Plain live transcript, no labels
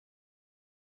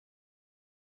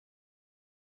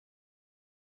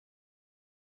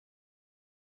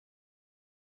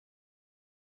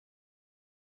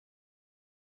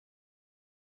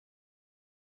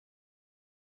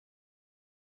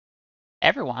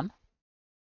Everyone,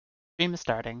 stream is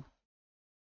starting.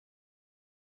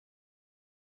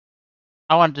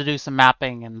 I wanted to do some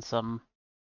mapping and some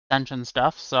extension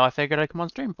stuff, so I figured I'd come on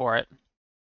stream for it.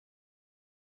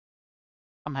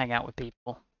 Come hang out with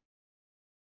people.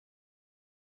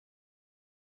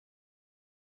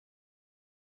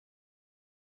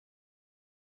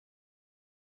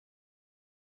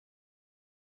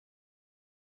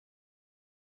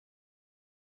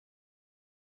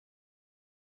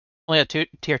 Only at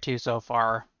tier 2 so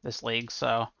far this league,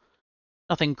 so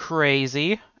nothing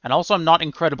crazy. And also I'm not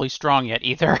incredibly strong yet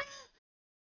either.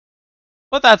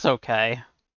 But that's okay.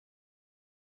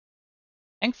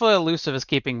 Thankfully elusive is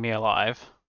keeping me alive.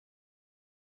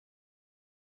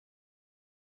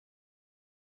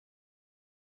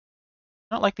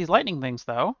 I don't like these lightning things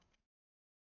though.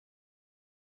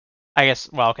 I guess,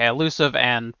 well, okay, elusive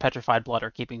and petrified blood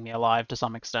are keeping me alive to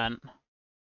some extent.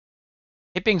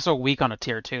 It being so weak on a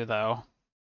tier 2 though.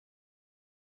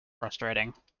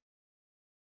 Frustrating.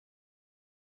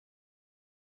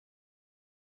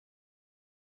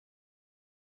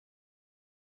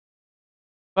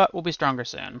 But we'll be stronger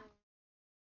soon.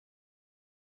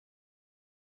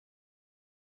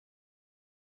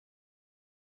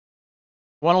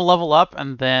 Want to level up,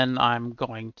 and then I'm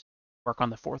going to work on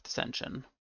the 4th ascension.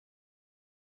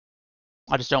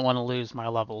 I just don't want to lose my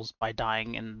levels by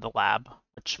dying in the lab,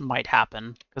 which might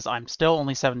happen, because I'm still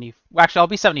only 70... Well, actually, I'll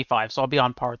be 75, so I'll be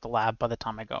on par with the lab by the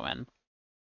time I go in.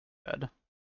 Good.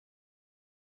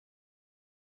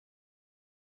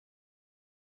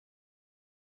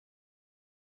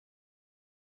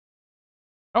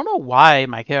 I don't know why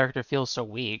my character feels so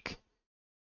weak.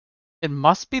 It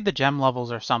must be the gem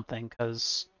levels or something,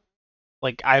 because,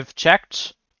 like, I've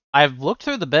looked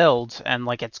through the build, and,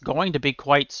 like, it's going to be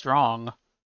quite strong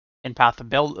in Path of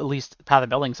Build, at least Path of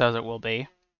Building says it will be,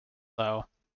 so...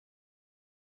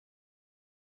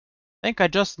 I think I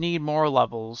just need more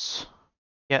levels.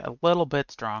 Get a little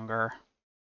bit stronger.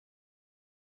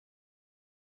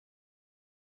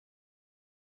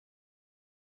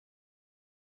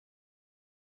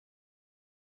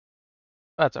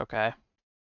 That's okay.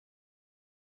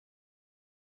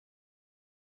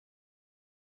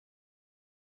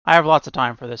 I have lots of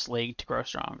time for this league to grow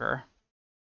stronger.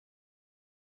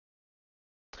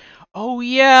 Oh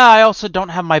yeah, I also don't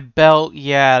have my belt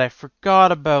yet. I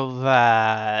forgot about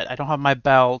that. I don't have my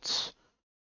belt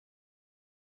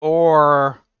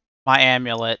or my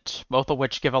amulet, both of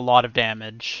which give a lot of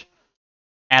damage.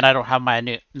 And I don't have my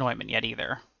anointment yet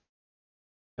either,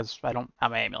 because I don't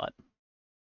have my amulet.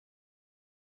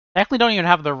 I actually don't even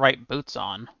have the right boots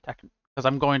on, because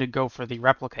I'm going to go for the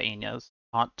replica Inya's,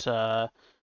 not the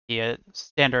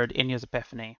standard Inya's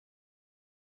Epiphany.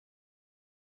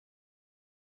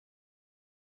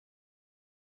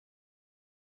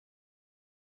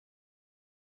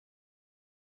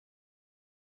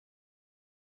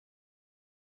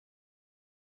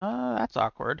 That's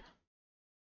awkward.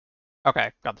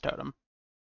 Okay, got the totem.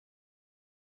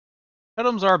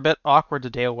 Totems are a bit awkward to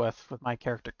deal with my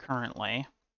character currently.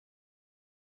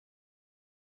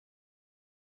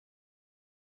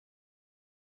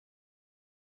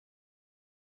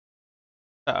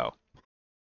 Oh.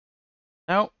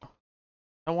 Nope.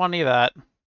 Don't want any of that.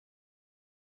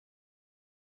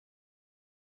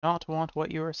 Not want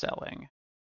what you are selling.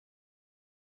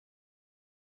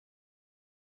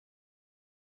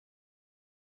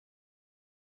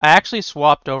 I actually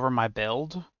swapped over my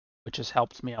build, which has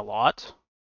helped me a lot.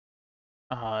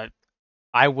 I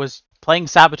was playing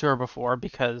Saboteur before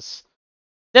because,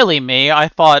 silly me, I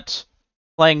thought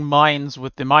playing Mines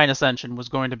with the Mine Ascension was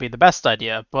going to be the best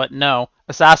idea, but no,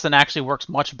 Assassin actually works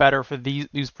much better for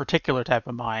these particular type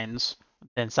of mines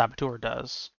than Saboteur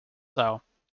does. So,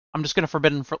 I'm just going to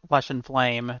Forbidden Flesh and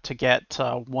Flame to get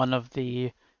one of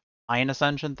the Mine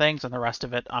Ascension things, and the rest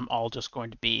of it I'm all just going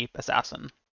to be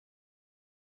Assassin.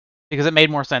 Because it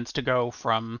made more sense to go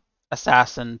from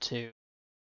Assassin to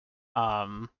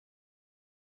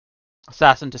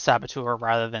Saboteur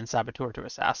rather than Saboteur to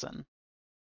Assassin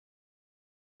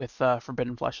with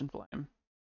Forbidden Flesh and Flame.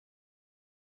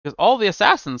 Because all the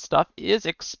Assassin stuff is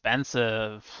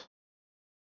expensive.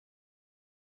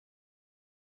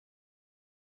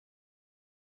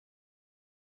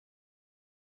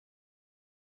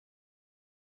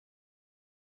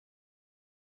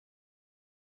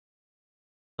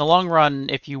 In the long run,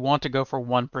 if you want to go for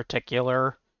one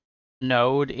particular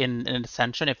node in an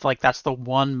Ascension, if like that's the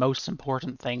one most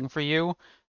important thing for you,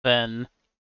 then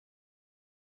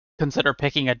consider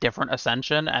picking a different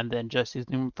Ascension and then just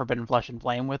using Forbidden Flesh and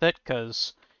Flame with it,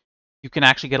 because you can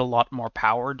actually get a lot more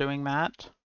power doing that.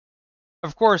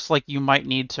 Of course, like you might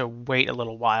need to wait a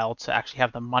little while to actually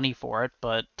have the money for it,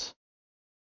 but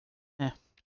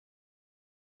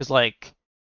because like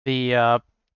the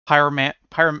pyromancer,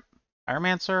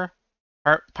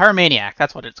 pyromaniac,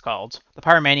 that's what it's called. The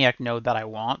pyromaniac node that I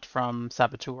want from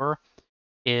Saboteur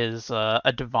is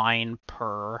a divine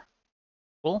per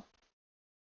tool,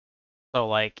 so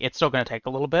like it's still gonna take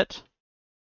a little bit.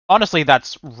 Honestly,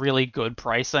 that's really good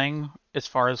pricing as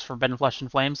far as Forbidden Flesh and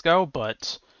Flames go,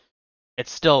 but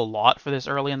it's still a lot for this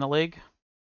early in the league.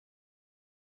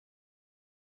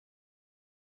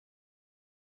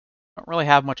 Don't really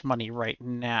have much money right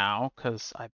now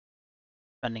because I'm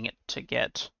spending it to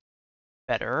get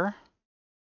better.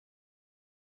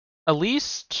 At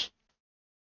least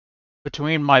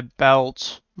between my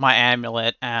belt, my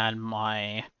amulet, and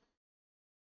my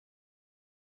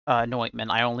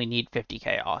anointment, I only need 50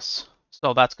 chaos.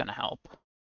 So that's going to help.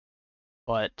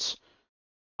 But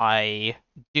I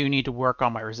do need to work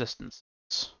on my resistances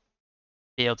to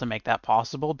be able to make that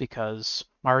possible because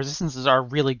my resistances are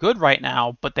really good right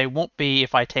now, but they won't be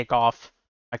if I take off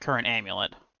my current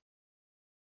amulet.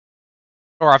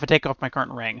 Or if I take off my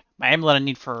current ring. My amulet I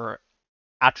need for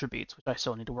attributes, which I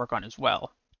still need to work on as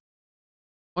well.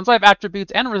 Once I have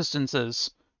attributes and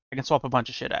resistances, I can swap a bunch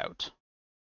of shit out.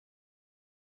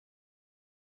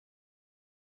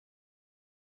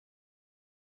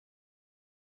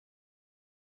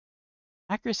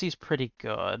 Accuracy's pretty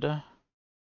good.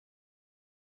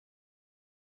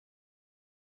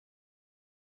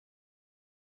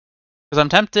 Because I'm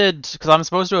tempted, because I'm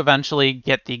supposed to eventually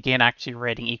get the gain accuracy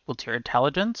rating equal to your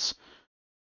intelligence,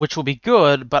 which will be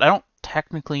good, but I don't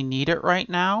technically need it right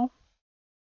now.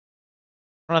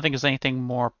 I don't think there's anything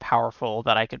more powerful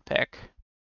that I could pick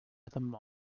at the moment.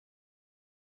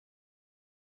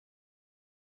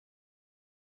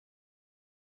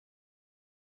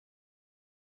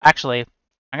 Actually,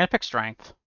 I'm going to pick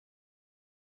Strength,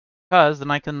 because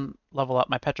then I can level up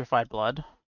my Petrified Blood.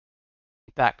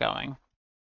 Keep that going.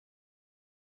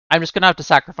 I'm just going to have to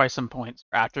sacrifice some points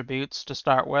for attributes to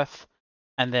start with,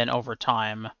 and then over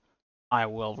time, I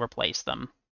will replace them.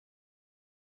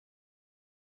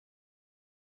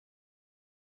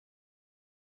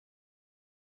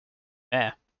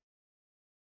 Eh.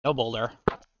 No boulder.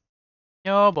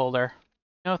 No boulder.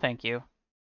 No thank you.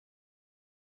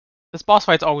 This boss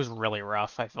fight's always really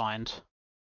rough, I find.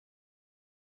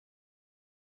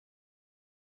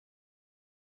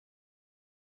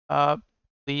 Uh,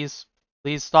 please.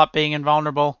 Please stop being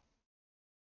invulnerable.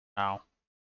 No.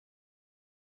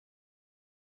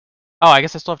 Oh, I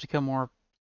guess I still have to kill more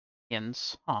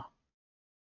minions. Huh.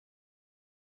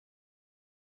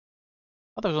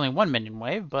 Thought there was only one minion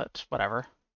wave, but whatever.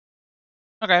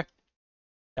 Okay.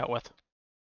 Dealt with.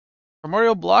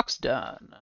 Primordial blocks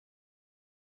done.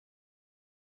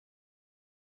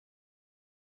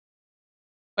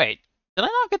 Wait, did I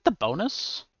not get the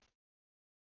bonus?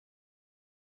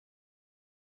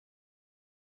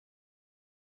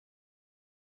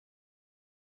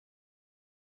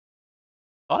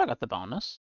 Thought I got the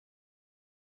bonus.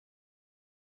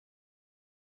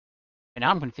 Okay,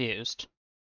 now I'm confused.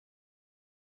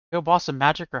 Go boss of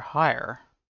magic or higher.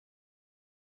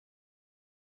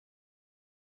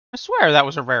 I swear that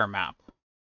was a rare map.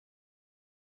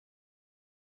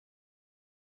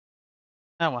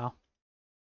 Oh well.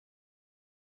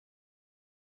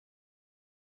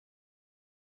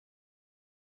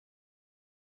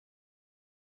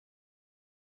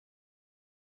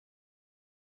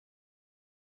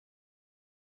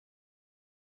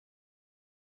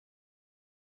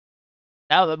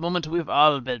 Now the moment we've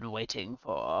all been waiting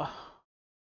for.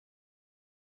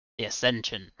 The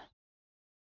Ascension.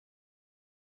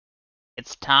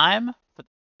 It's time for the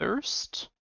first?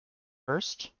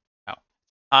 No.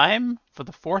 Time for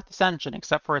the fourth ascension,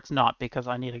 except for it's not, because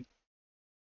I need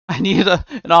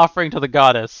an offering to the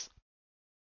goddess.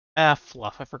 Ah,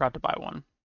 fluff, I forgot to buy one.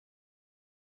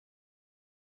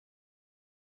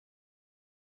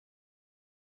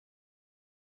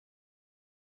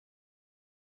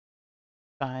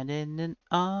 Finding an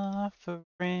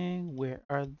offering, where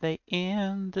are they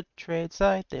in the trade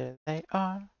site? There they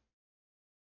are.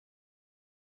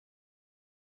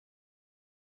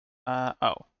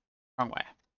 Oh, wrong way.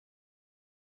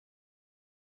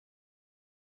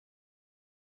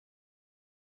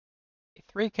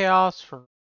 3 chaos for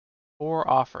 4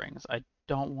 offerings. I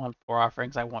don't want 4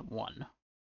 offerings, I want 1. Come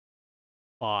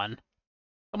on.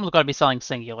 Someone's gotta be selling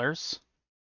singulars.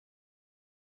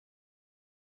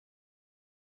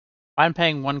 I'm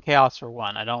paying 1 chaos for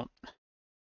 1. I don't.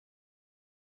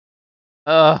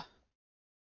 There's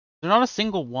not a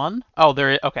single one? Oh,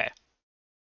 there is. Okay.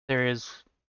 There is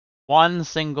one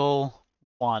single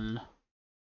one.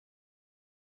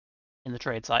 in the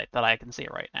trade site that I can see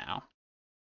right now.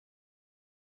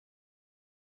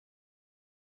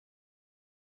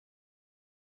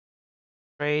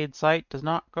 Trade site does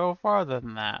not go farther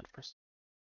than that. I'd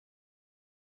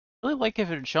really like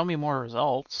if it would show me more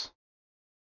results.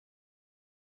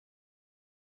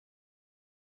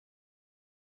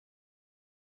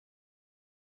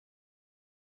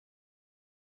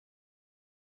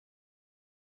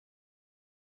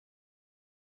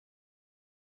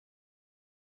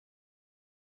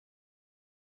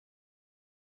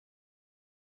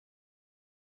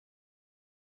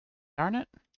 Darn it.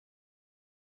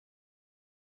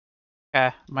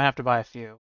 Okay, might have to buy a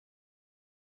few.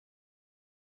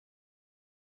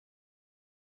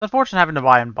 It's unfortunate having to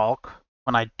buy in bulk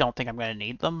when I don't think I'm going to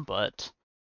need them, but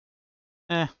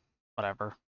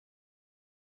whatever.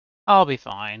 I'll be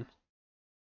fine.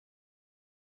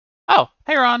 Oh,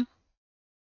 hey Ron.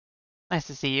 Nice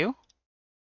to see you.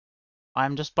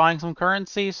 I'm just buying some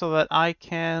currency so that I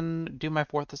can do my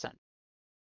 4th ascent.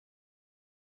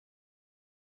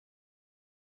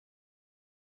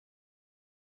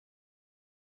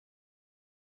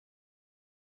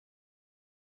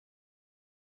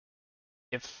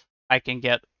 If I can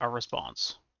get a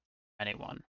response.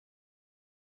 Anyone.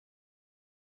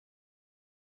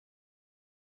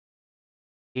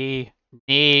 We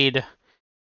need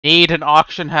an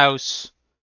auction house.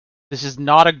 This is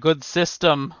not a good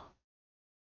system.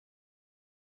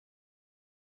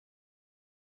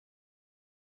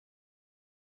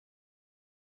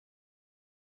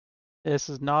 This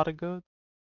is not a good.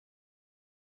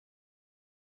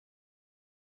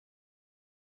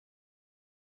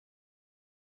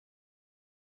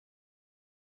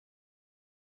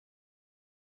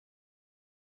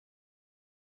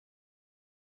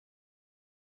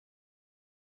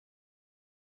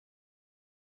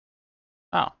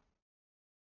 Oh.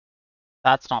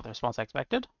 That's not the response I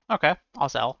expected. Okay, I'll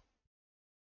sell.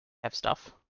 I have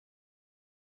stuff.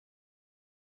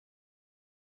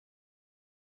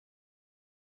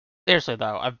 Seriously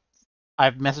though,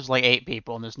 I've messaged like 8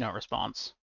 people and there's no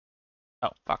response. Oh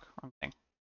fuck, wrong thing.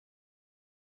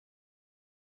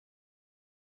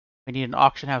 We need an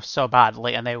auction house so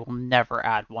badly, and they will never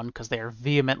add one because they are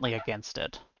vehemently against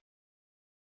it.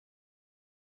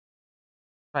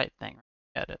 Right thing.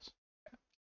 Yeah, it is.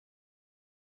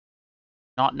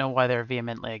 Not know why they're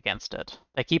vehemently against it.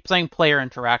 They keep saying player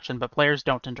interaction, but players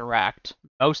don't interact.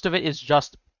 Most of it is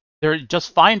just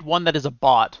just find one that is a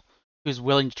bot who's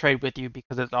willing to trade with you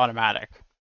because it's automatic.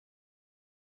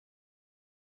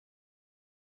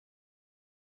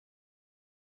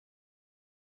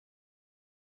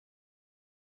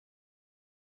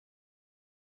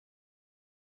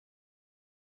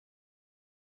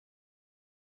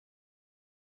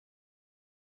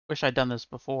 Wish I'd done this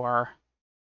before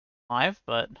live,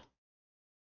 but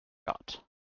got.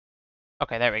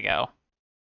 Okay, there we go.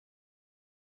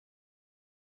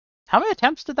 How many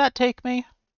attempts did that take me?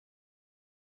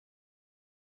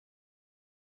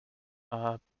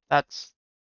 That's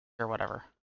or whatever.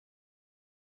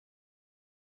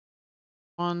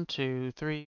 1, 2,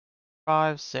 3,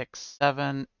 5, 6,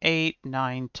 7, 8,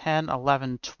 9, 10,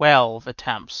 11, 12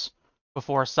 attempts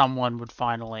before someone would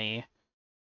finally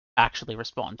actually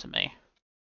respond to me.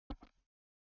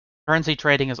 Currency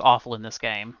trading is awful in this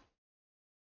game.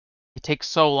 It takes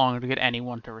so long to get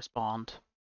anyone to respond.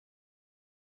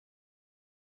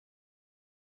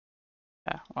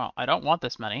 Yeah, well, I don't want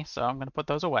this many, so I'm going to put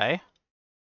those away.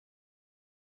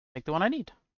 Take the one I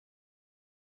need.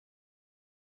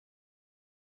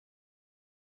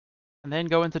 And then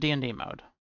go into D&D mode.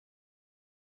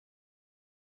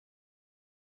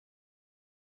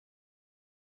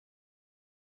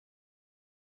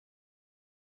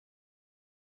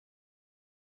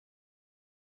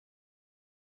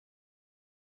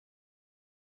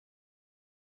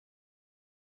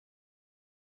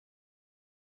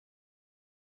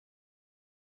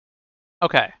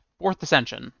 Okay, 4th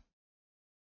Ascension.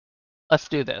 Let's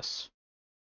do this.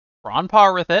 We're on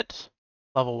par with it,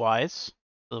 level-wise,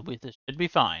 so this should be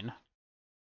fine.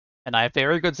 And I have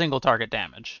very good single target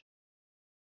damage.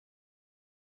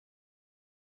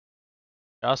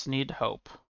 Just need hope.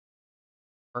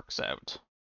 Works out.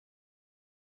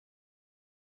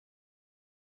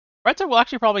 Right, so we'll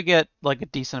actually probably get like a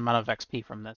decent amount of XP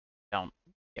from this. Don't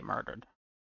get murdered.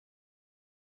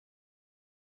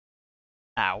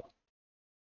 Ow.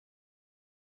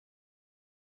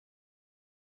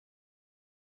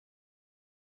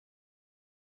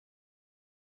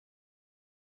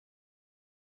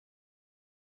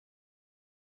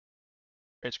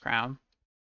 Raise crown.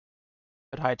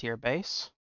 Good high tier base.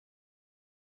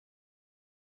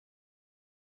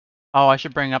 Oh, I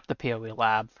should bring up the PoE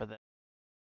lab for this.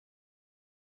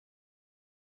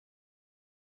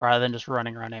 rather than just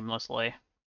running around aimlessly.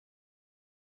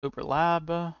 Uber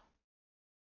Lab.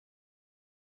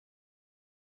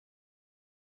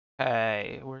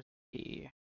 Okay, where's the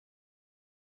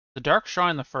Dark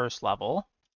Shrine, the first level.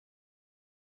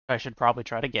 I should probably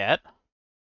try to get.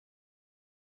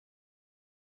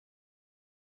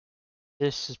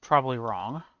 This is probably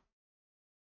wrong.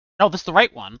 No, this is the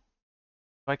right one. Do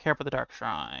I care about the Dark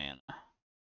Shrine?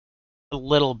 A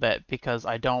little bit, because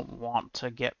I don't want to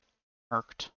get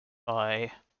murked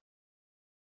by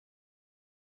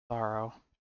Sorrow.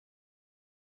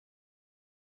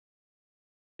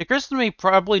 It occurs to me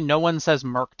probably no one says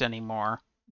murked anymore,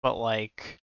 but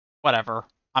like, whatever.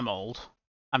 I'm old.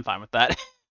 I'm fine with that.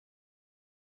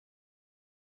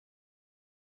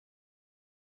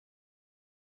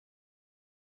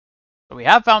 So we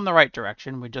have found the right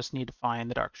direction, we just need to find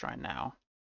the Dark Shrine now.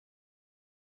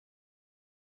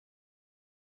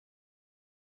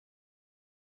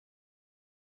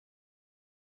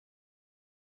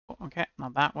 Okay,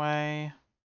 not that way.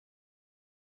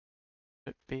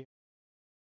 Could be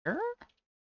here?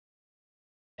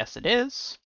 Yes, it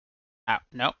is. Oh,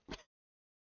 no.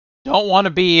 Don't want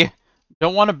to be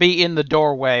in the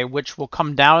doorway, which will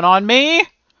come down on me.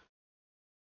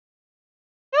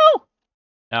 No.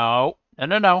 No. No,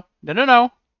 no, no. No, no,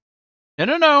 no. No,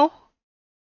 no, no.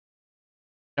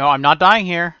 No, I'm not dying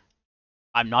here.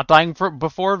 I'm not dying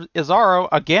before Izaro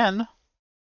again.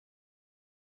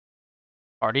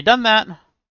 Already done that. We're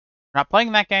not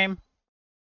playing that game.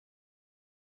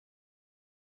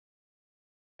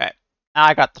 Okay. Now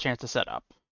I got the chance to set up.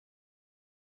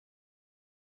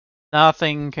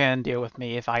 Nothing can deal with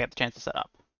me if I get the chance to set up.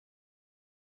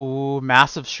 Ooh,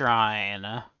 massive shrine.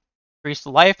 Increase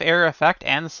the life, area effect,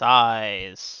 and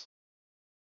size.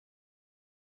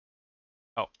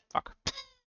 Oh, fuck.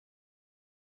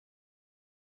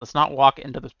 Let's not walk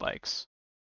into the spikes.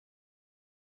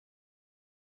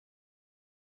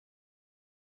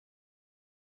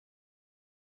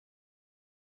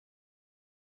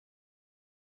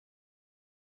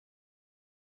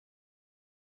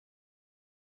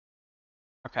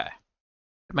 Okay.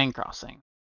 Main crossing.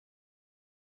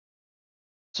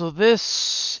 So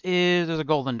there's a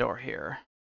golden door here.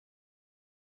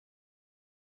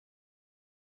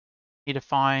 Need to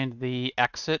find the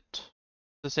exit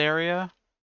this area,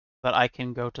 that I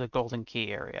can go to the golden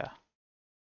key area.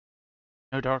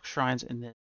 No dark shrines in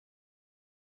this.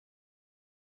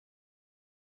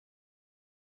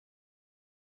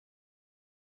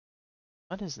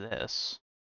 What is this?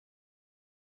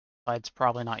 It's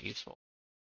probably not useful.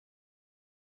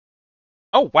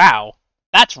 Oh, wow!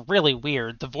 That's really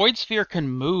weird. The Void Sphere can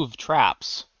move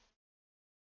traps.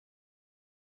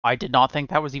 I did not think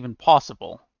that was even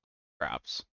possible.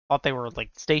 Traps. Thought they were,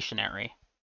 like, stationary.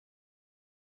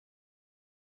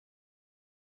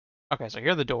 Okay, so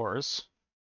here are the doors.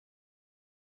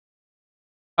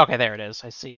 Okay, there it is. I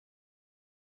see.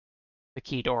 The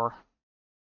key door.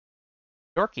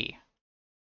 Door key.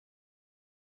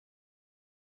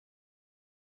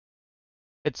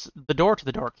 It's the door to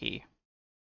the door key.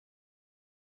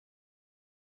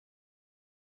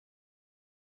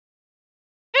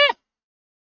 Eh!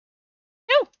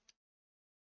 Ew!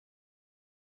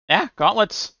 Yeah,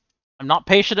 gauntlets. I'm not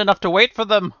patient enough to wait for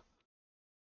them.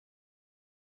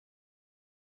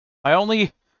 My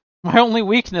only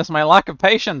weakness, my lack of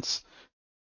patience.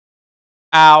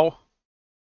 Ow.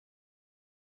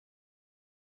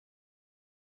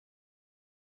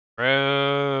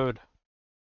 Rude.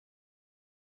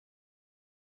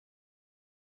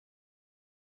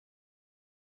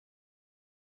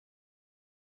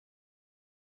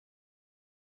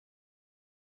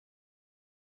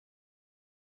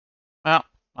 Well,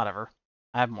 whatever.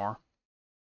 I have more.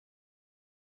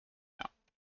 No.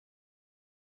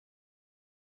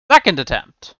 Second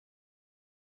attempt.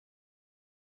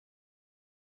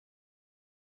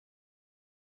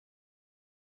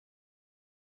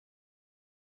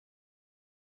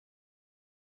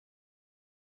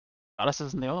 Goddess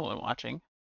isn't the only one watching.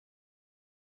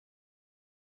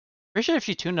 Appreciate if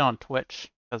she tuned in on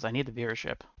Twitch, because I need the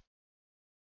viewership.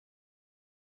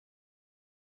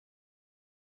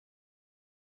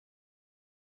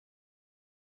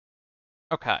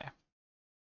 Okay.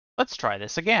 Let's try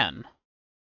this again.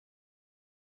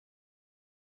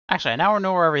 Actually, I now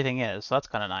know where everything is, so that's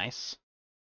kind of nice.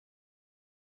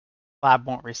 Lab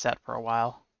won't reset for a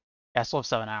while. Yeah, I still have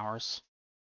 7 hours.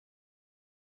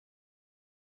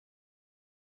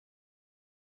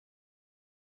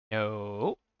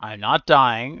 No, I'm not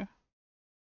dying.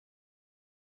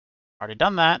 Already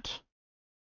done that.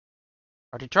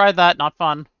 Already tried that, not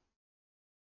fun.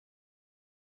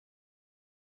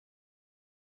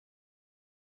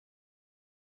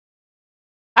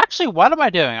 Actually, what am I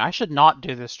doing? I should not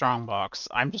do this strongbox.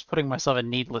 I'm just putting myself in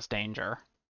needless danger.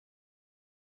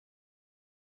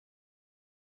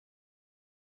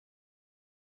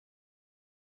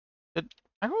 Did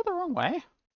I go the wrong way?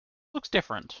 Looks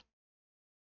different.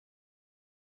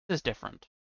 This is different.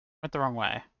 Went the wrong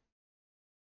way.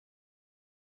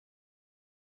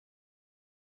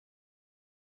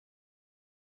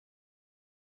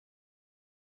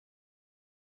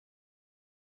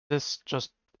 This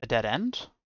just a dead end?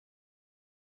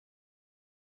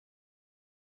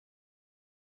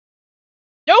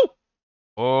 No!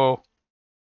 Oh.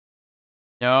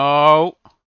 No.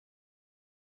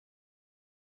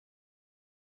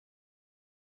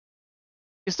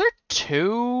 Is there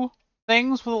two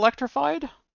things with electrified?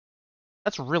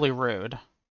 That's really rude.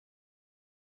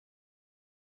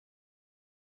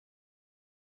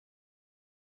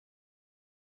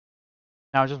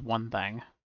 Now just one thing.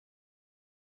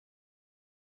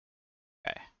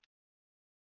 Okay.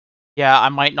 Yeah, I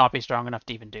might not be strong enough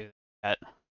to even do that.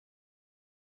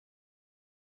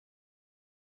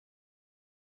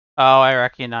 Oh, I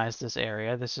recognize this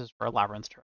area. This is for a labyrinth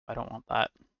trap. I don't want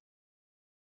that.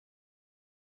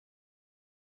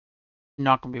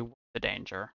 Not gonna be worth the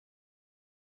danger.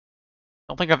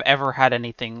 I don't think I've ever had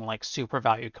anything like super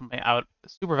valuable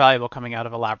coming out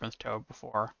of a labyrinth toad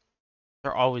before.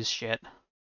 They're always shit.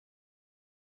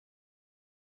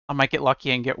 I might get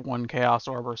lucky and get one chaos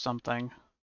orb or something.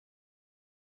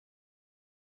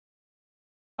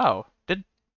 Oh, did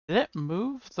it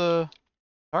move the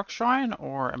dark shrine,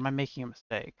 or am I making a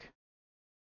mistake?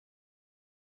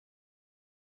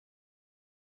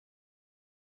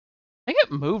 I think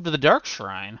it moved the dark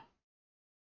shrine. Is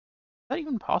that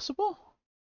even possible?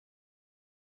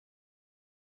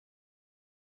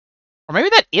 Or maybe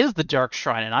that is the dark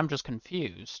shrine and I'm just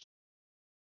confused.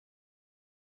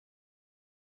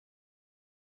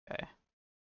 Okay,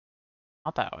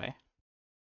 not that way.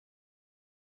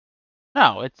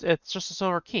 No, it's just a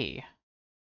silver key.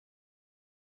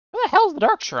 Where the hell's the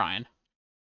dark shrine?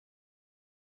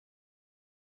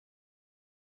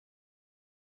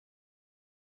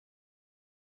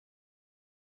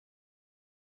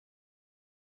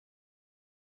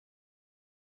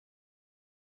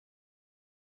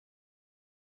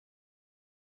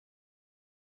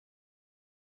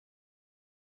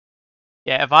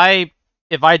 Yeah, if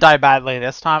I die badly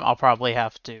this time, I'll probably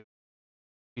have to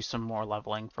do some more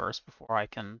leveling first before I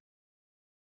can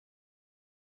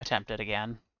attempt it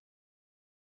again.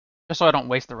 Just so I don't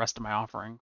waste the rest of my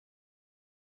offering.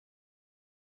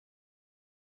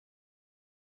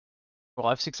 Well,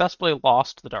 I've successfully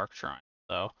lost the dark shrine,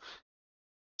 so I'm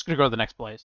just gonna go to the next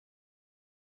place.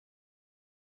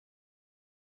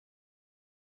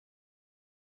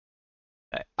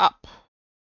 Okay, up.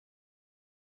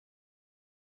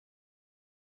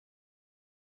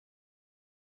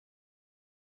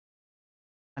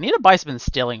 I need to buy some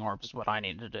instilling orbs is what I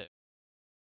need to do.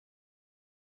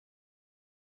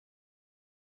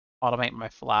 Automate my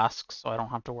flasks so I don't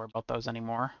have to worry about those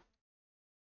anymore.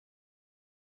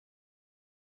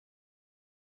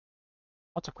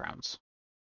 Lots of crowns.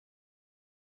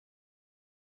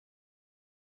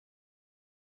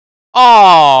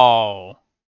 Oh!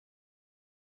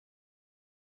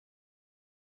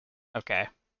 Okay.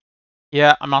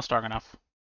 Yeah, I'm not strong enough.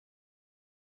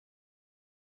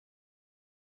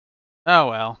 Oh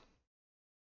well.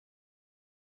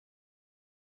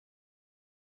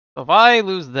 So if I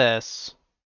lose this...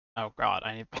 Oh god,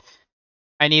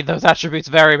 I need those attributes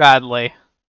very badly.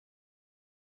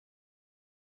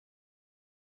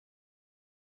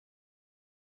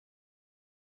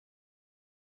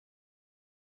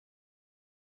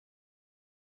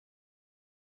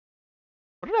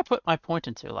 What did I put my point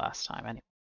into last time anyway?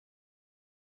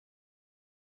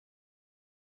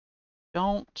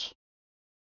 Don't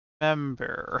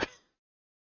remember.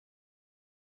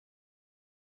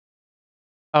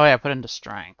 Oh yeah, I put into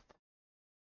strength.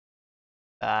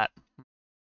 That. If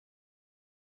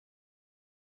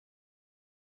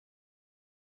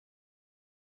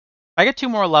I get 2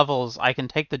 more levels, I can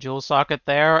take the jewel socket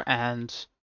there, and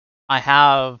I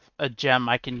have a gem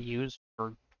I can use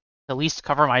for at least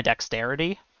cover my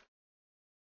dexterity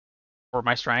or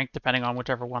my strength, depending on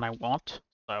whichever one I want.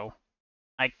 So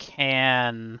I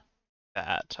can do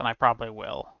that, and I probably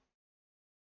will.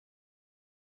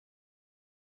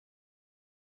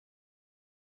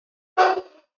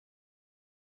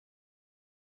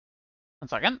 One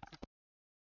second.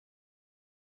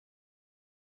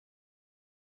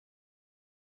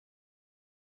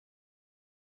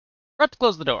 Forgot to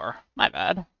close the door. My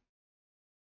bad.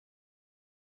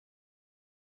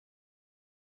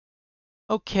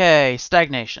 Okay,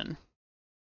 stagnation.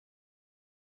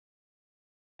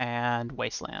 and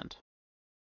Wasteland.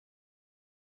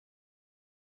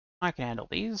 I can handle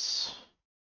these.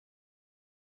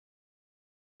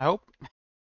 I hope.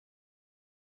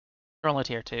 They're only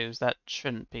tier 2s. That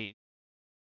shouldn't be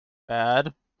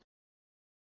bad.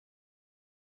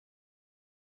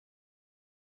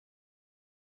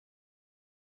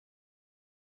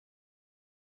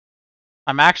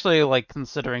 I'm actually like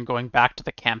considering going back to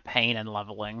the campaign and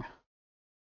leveling.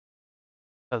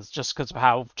 Because of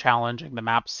how challenging the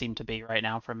maps seem to be right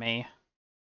now for me.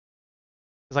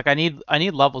 It's like I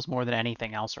need levels more than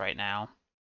anything else right now.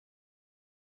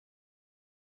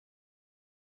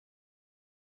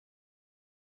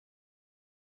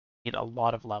 Need a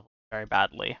lot of levels very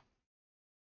badly. If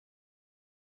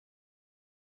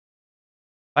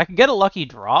I could get a lucky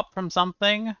drop from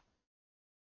something,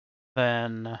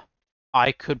 then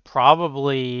I could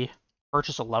probably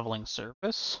purchase a leveling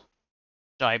service,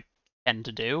 which I tend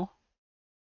to do,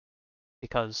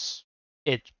 because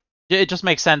it it just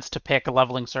makes sense to pick a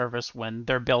leveling service when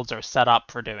their builds are set up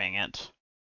for doing it,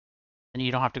 and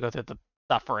you don't have to go through the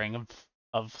suffering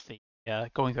of the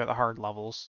going through the hard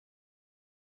levels.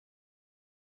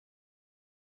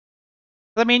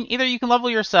 I mean, either you can level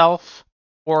yourself,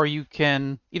 or you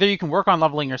can work on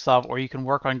leveling yourself, or you can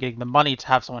work on getting the money to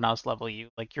have someone else level you.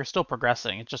 Like you're still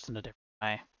progressing, it's just in a different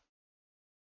way.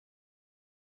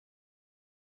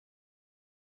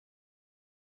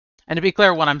 And to be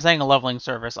clear, when I'm saying a leveling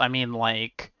service, I mean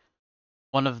like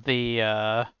one of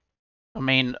the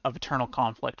domain of eternal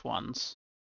conflict ones.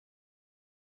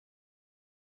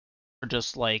 Or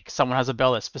just like someone has a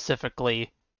build that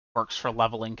specifically works for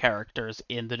leveling characters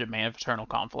in the domain of eternal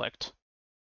conflict.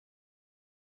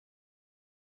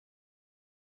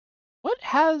 What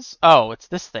has... Oh, it's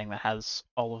this thing that has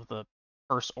all of the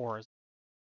curse ores.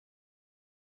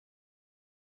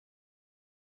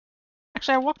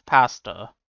 Actually, I walked past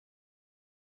a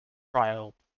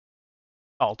trial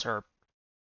altar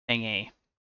thingy.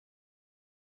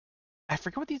 I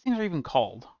forget what these things are even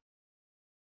called.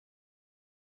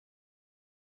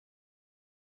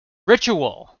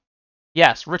 Ritual!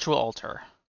 Yes, ritual altar.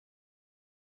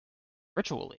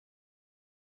 Ritually.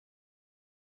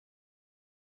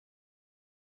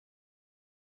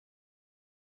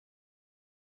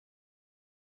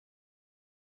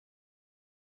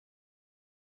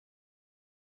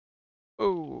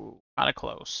 Ooh, kinda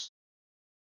close.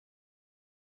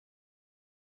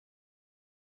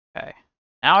 Okay.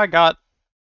 Now I got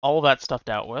all that stuff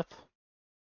dealt with.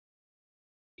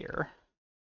 Here.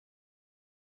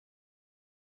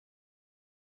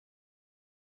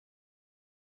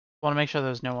 Want to make sure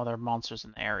there's no other monsters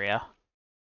in the area.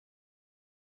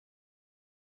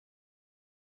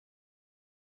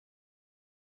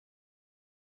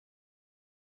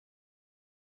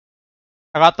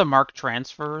 I got the mark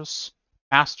transfers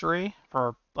mastery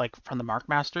for like from the mark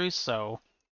masteries, so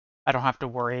I don't have to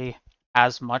worry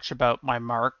as much about my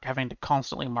mark having to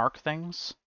constantly mark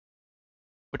things,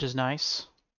 which is nice.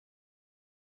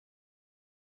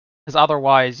 Because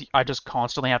otherwise, I just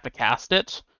constantly have to cast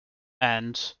it,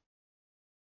 and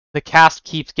the cast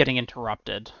keeps getting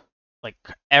interrupted. Like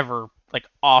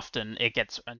often it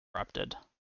gets interrupted.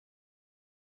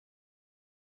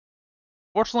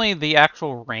 Fortunately, the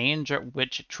actual range at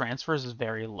which it transfers is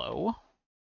very low.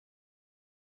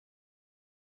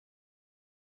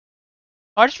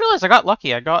 Oh, I just realized I got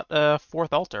lucky. I got a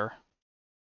fourth altar.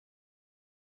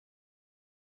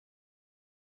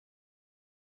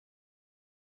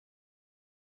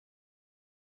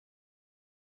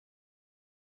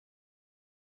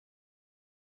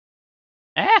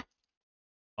 Eh!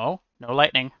 Oh, no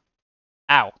lightning.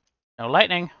 Ow. No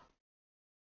lightning.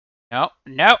 No,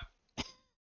 no,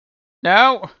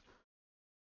 no!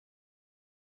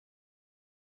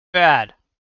 Bad.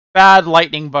 Bad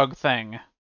lightning bug thing.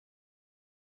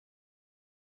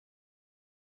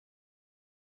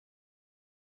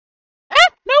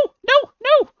 Ah! No, no,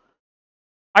 no!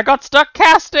 I got stuck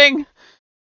casting!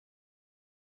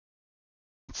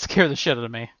 It scared the shit out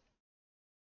of me.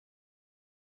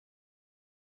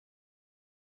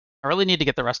 I really need to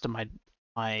get the rest of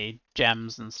my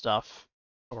gems and stuff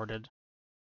sorted.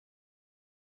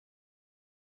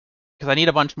 Because I need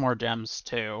a bunch more gems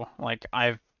too. Like,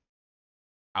 I've...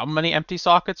 How many empty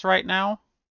sockets right now?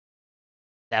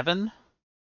 7?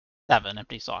 7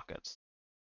 empty sockets.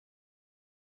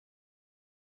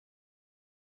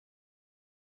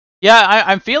 Yeah,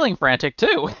 I'm feeling frantic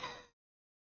too.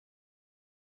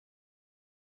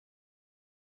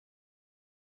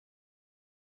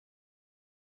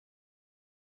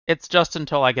 It's just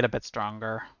until I get a bit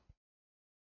stronger.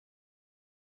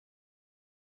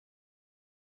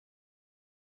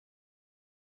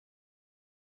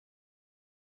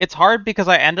 It's hard because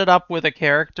I ended up with a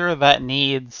character that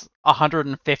needs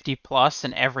 150 plus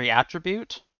in every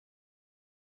attribute.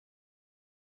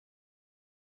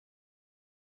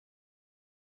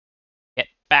 Get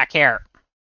back here.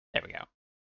 There we go.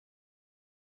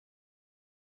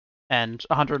 And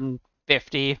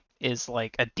 150 is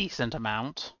like a decent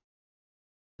amount.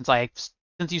 Since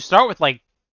you start with like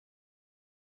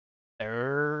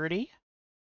 30.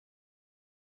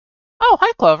 Oh,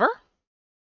 hi Clover.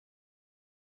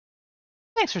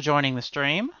 Thanks for joining the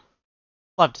stream.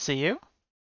 Love to see you.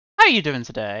 How are you doing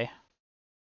today?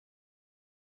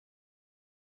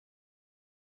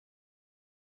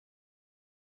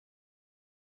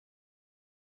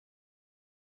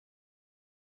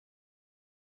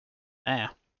 Yeah.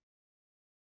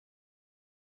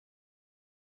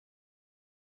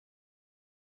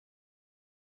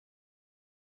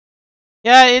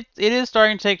 Yeah, it is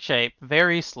starting to take shape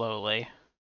very slowly.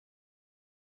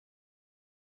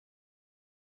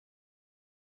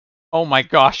 Oh my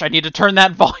gosh, I need to turn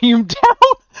that volume down.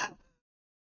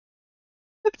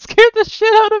 It scared the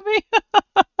shit out of me.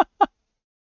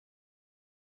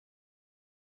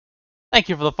 Thank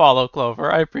you for the follow, Clover.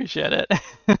 I appreciate it.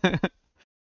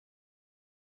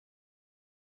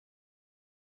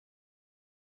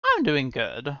 I'm doing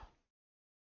good.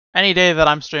 Any day that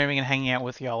I'm streaming and hanging out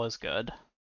with y'all is good.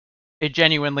 It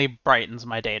genuinely brightens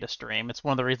my day to stream. It's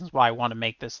one of the reasons why I want to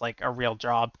make this like a real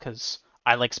job, because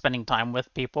I like spending time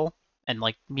with people and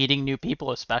like meeting new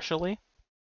people especially.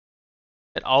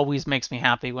 It always makes me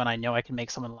happy when I know I can make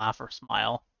someone laugh or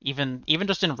smile. Even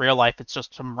just in real life, it's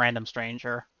just some random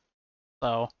stranger.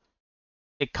 So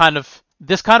this kind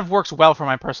of works well for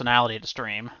my personality to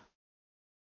stream.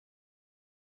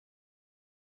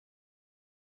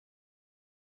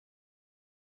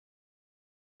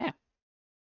 Yeah.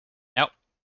 Nope.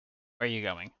 Where are you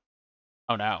going?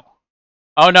 Oh no.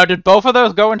 Oh no, did both of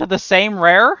those go into the same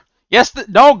rare? Yes,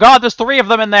 no, God, there's three of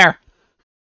them in there.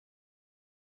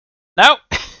 No.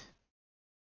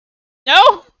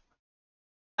 No.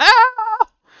 Ah!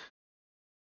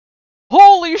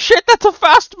 Holy shit, that's a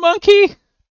fast monkey.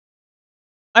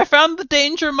 I found the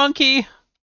danger monkey.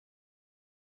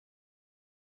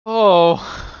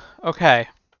 Oh, okay.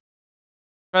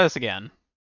 Try this again.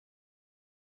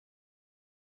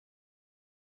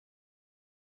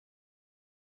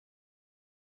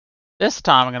 This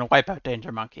time I'm gonna wipe out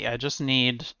danger monkey. I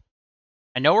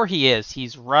know where he is.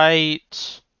 He's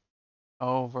right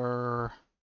over.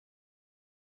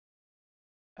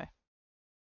 Okay.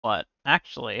 But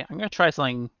actually, I'm gonna try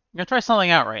something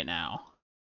out right now.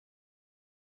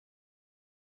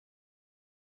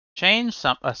 Change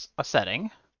a setting.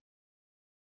 For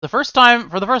the first time,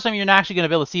 you're actually gonna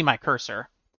be able to see my cursor.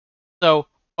 So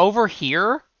over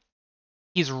here,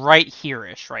 he's right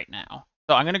here-ish right now.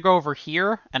 So I'm gonna go over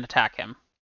here and attack him.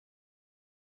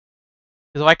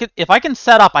 Because if I can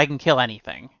set up, I can kill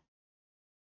anything.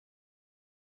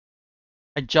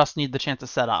 I just need the chance to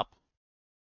set up.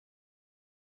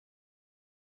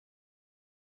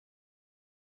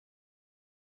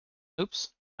 Oops.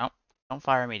 Nope. Don't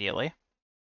fire immediately.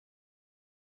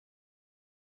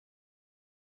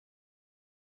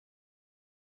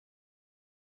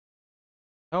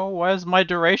 Oh, why is my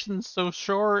duration so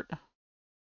short?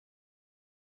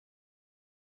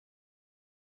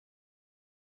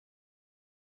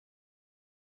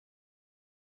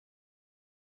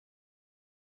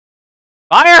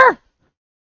 Fire!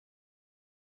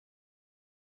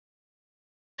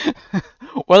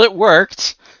 Well, it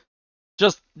worked.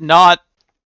 Just not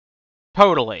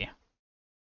totally.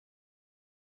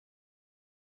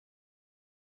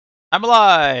 I'm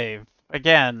alive!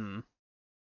 Again.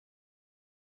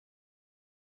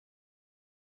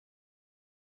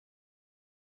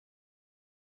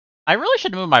 I really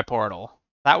should move my portal.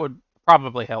 That would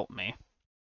probably help me.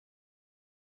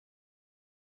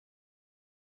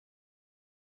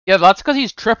 Yeah, that's because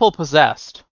he's triple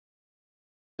possessed.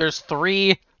 There's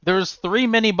three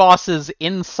mini bosses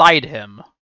inside him.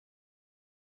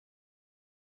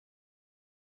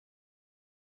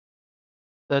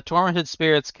 The tormented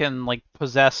spirits can like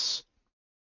possess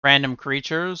random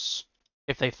creatures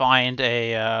if they find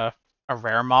a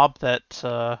rare mob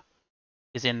that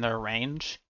is in their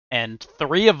range. And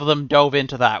three of them dove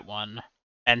into that one,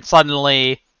 and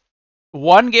suddenly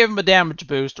one gave him a damage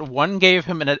boost, one gave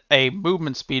him a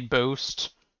movement speed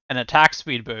boost, an attack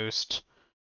speed boost,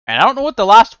 and I don't know what the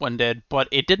last one did, but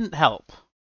it didn't help.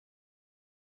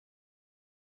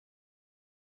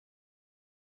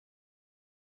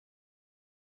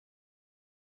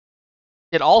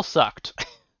 It all sucked.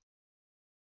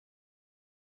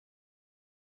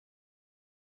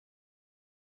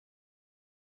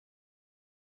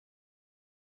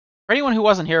 For anyone who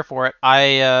wasn't here for it,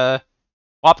 I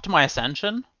swapped my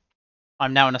ascension.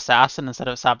 I'm now an assassin instead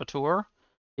of a saboteur,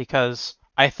 because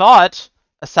I thought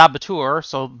a saboteur,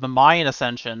 so the mine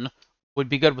ascension, would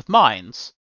be good with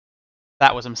mines.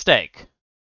 That was a mistake.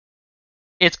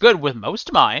 It's good with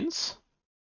most mines,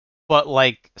 but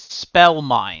like spell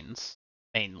mines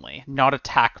mainly, not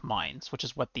attack mines, which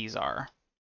is what these are.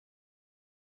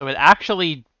 So it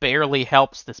actually barely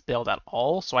helps this build at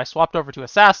all, so I swapped over to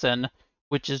Assassin,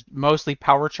 which is mostly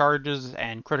power charges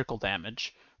and critical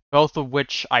damage, both of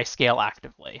which I scale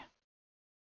actively.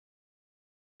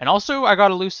 And also I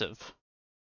got Elusive,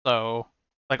 so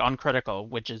like uncritical,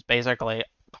 which is basically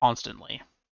constantly.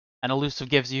 And Elusive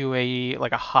gives you a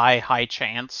high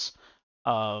chance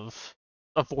of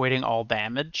avoiding all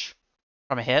damage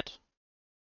from a hit.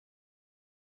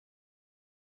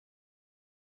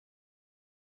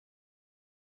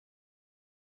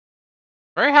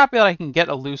 Very happy that I can get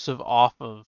Elusive off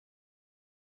of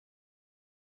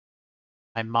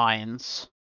my mines.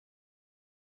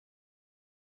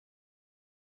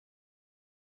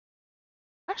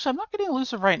 Actually, I'm not getting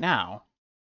Elusive right now.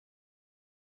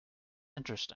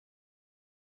 Interesting.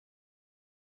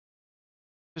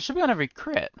 It should be on every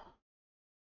crit.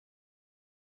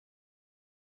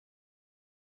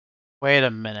 Wait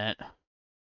a minute.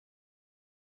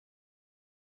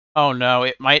 Oh no,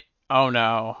 it might... Oh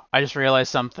no, I just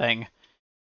realized something.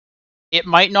 It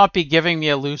might not be giving me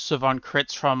Elusive on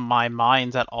crits from my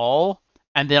mines at all,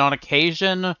 and then on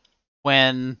occasion,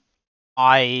 when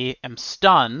I am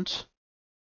stunned,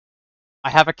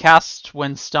 I have a cast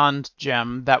when stunned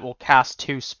gem that will cast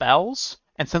 2 spells,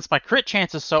 and since my crit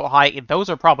chance is so high, those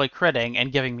are probably critting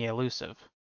and giving me Elusive.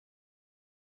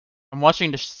 I'm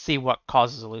watching to see what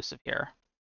causes Elusive here.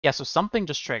 Yeah, so something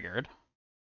just triggered.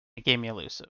 It gave me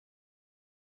Elusive.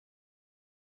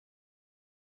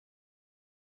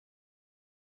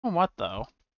 Oh, what though?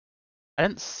 I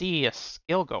didn't see a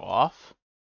skill go off.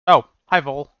 Oh, hi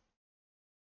Vol.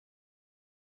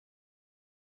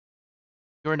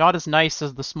 You are not as nice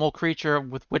as the small creature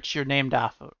with which you're named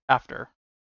after.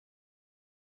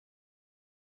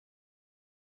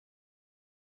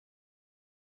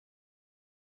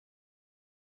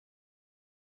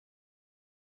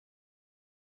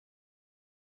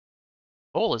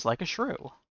 Vol is like a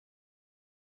shrew.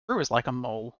 Shrew is like a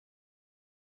mole.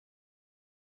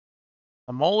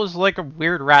 A mole is like a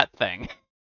weird rat thing.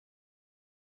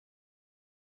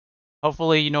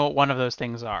 Hopefully you know what one of those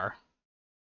things are.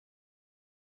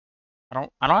 I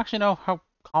don't actually know how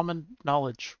common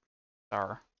knowledge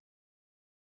are.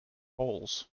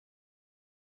 Moles.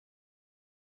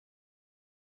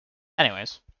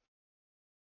 Anyways.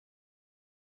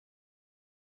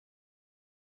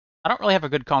 I don't really have a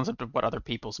good concept of what other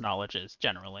people's knowledge is,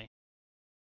 generally.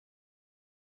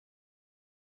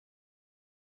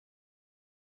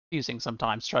 Confusing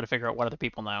sometimes to try to figure out what other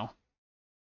people know.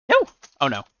 No! Oh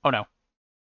no. Oh no.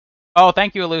 Oh,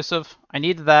 thank you, Elusive. I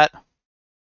needed that.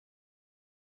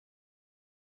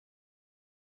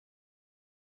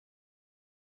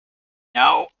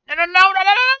 No! No, no, no, no,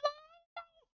 no, no!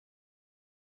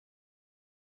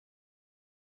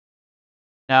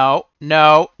 No,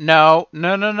 no, no,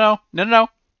 no, no, no, no, no, no,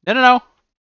 no, no, no.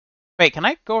 Wait, can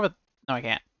I go over? No, I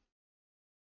can't.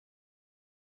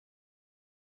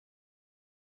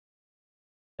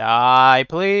 Die,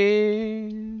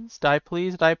 please. Die,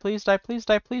 please. Die, please. Die, please.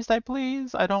 Die, please. Die,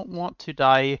 please. I don't want to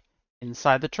die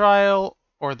inside the trial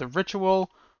or the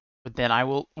ritual, but then I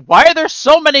will. Why are there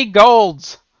so many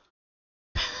golds?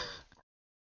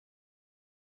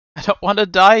 I don't want to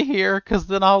die here, because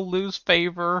then I'll lose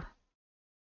favor.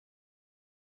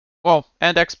 Well,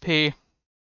 and XP.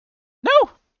 No!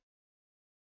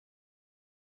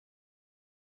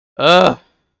 Ugh.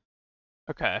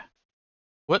 Okay.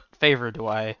 What favor do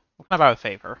I... What can I buy with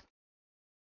favor?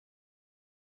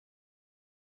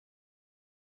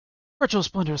 Ritual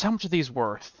Splinters, how much are these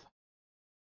worth?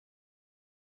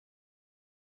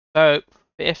 About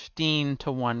 15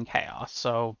 to 1 chaos.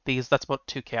 So that's about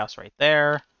 2 chaos right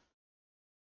there.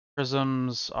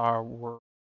 Prisms are worth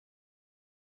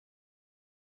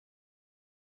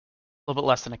a little bit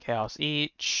less than a chaos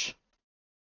each.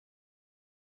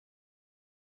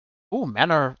 Ooh,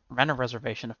 mana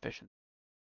reservation efficient.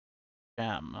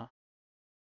 Gem.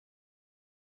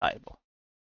 Valuable.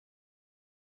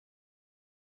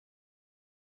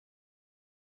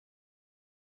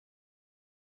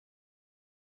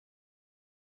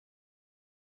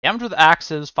 Damage with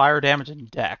axes, fire damage, and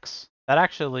dex. That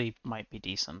actually might be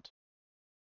decent.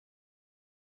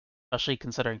 Especially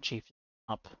considering Chief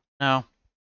up. No,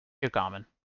 too common.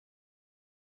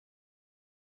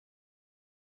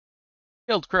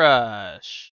 Guild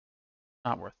Crush.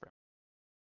 Not worth it.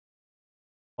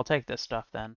 I'll take this stuff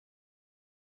then.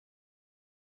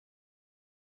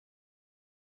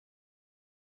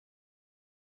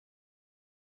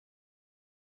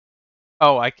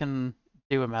 Oh, I can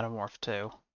do a metamorph too.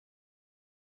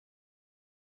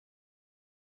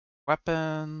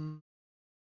 Weapon.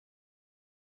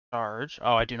 Charge.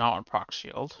 Oh, I do not want proc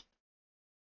shield.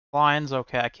 Blinds,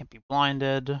 okay, I can't be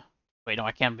blinded. Wait, no,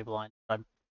 I can be blinded. I'm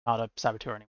not a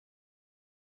saboteur anymore.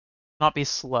 Not be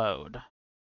slowed.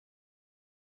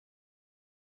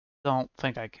 Don't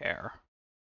think I care.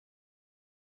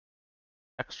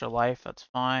 Extra life, that's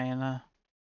fine.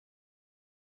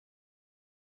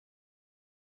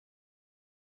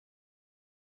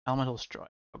 Elemental destroy.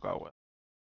 I'll go with.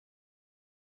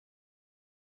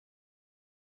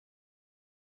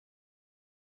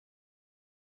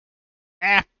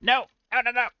 No! No, no,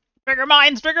 no! Trigger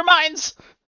mines! Trigger mines!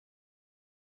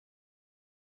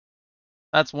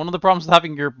 That's one of the problems with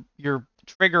having your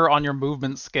trigger on your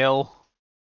movement skill.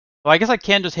 Well, I guess I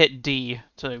can just hit D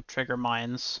to trigger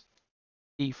mines.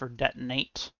 D for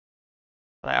detonate.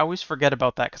 But I always forget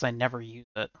about that because I never use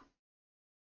it.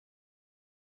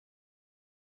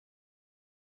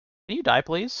 Can you die,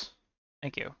 please?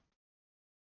 Thank you.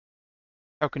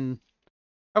 How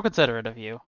considerate of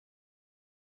you.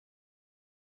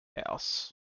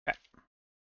 Else. Okay.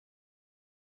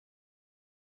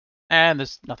 And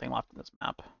there's nothing left in this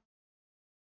map.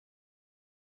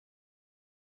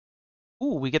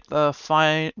 Ooh, we get the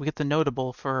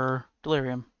notable for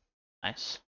Delirium.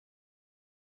 Nice.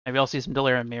 Maybe I'll see some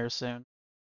Delirium mirrors soon.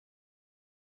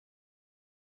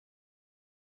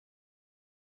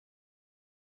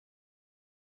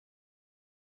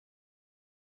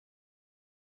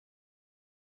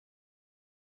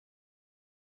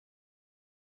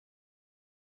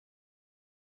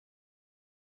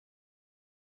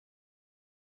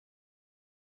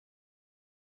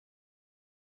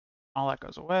 All that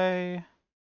goes away.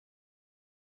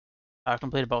 I've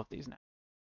completed both these now.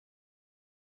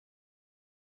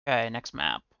 Okay, next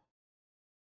map.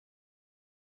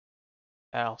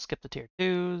 I'll skip the tier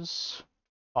 2s.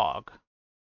 Bog.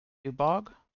 Do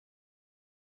bog?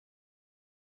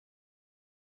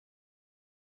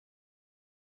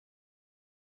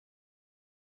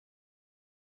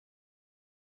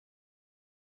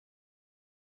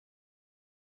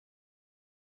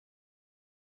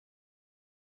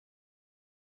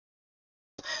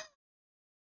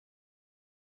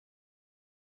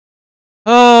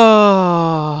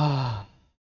 Oh,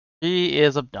 she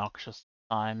is obnoxious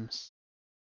at times.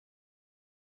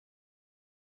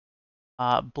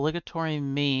 Obligatory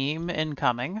meme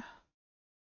incoming.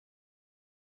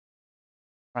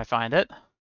 When I find it.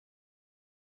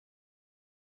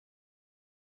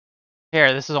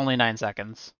 Here, this is only 9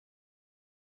 seconds.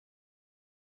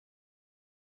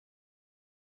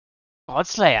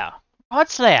 Godslayer!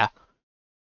 Godslayer!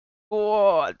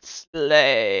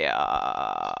 Godslayer!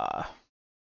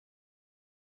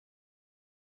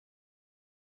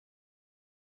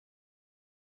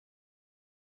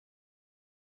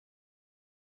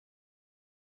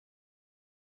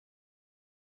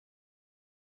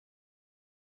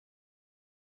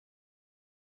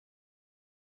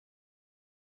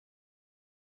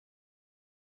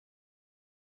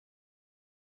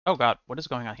 Oh god, what is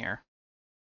going on here?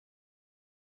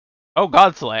 Oh,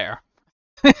 Godslayer!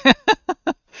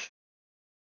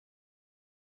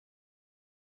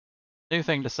 New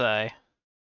thing to say.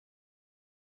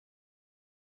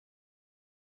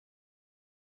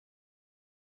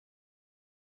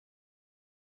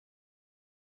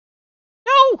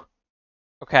 No!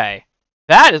 Okay.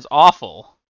 That is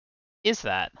awful. Is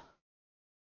that?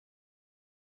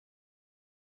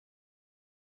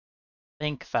 I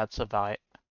think that's a value.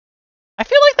 I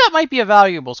feel like that might be a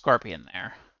valuable Scorpion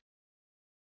there.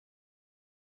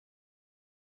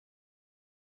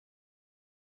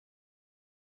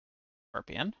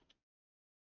 Scorpion.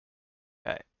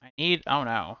 Okay. I need. Oh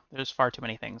no. There's far too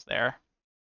many things there.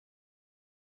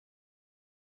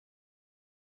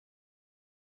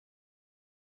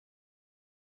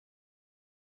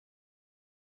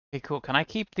 Okay, cool. Can I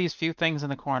keep these few things in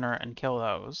the corner and kill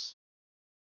those?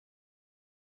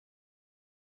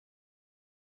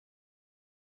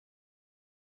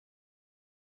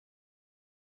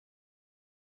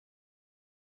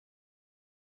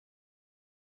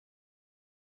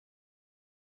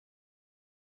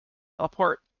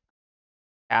 Teleport.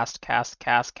 Cast, cast,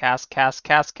 cast, cast, cast,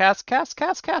 cast, cast, cast,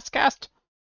 cast, cast, cast.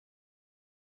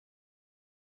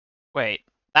 Wait.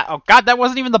 That, oh god, that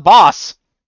wasn't even the boss!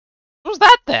 What was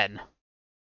that then?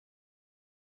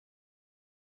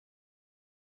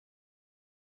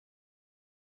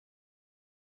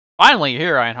 Finally,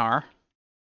 here, Einhar.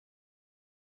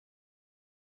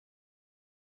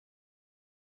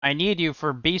 I need you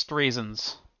for beast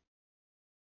reasons.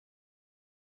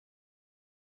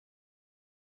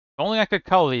 If only I could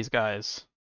cull these guys.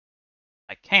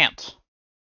 I can't.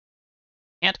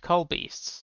 Can't cull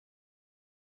beasts.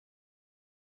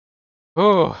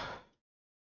 Ooh,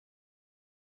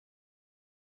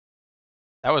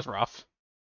 that was rough.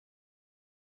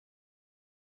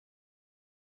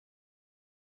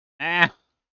 Eh.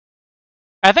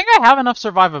 I think I have enough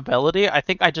survivability. I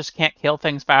think I just can't kill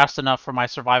things fast enough for my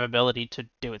survivability to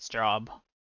do its job.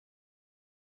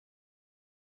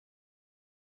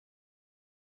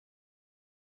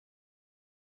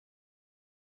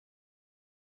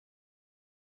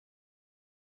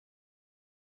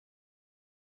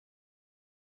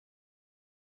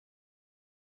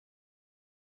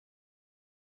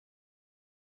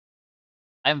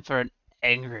 I'm for an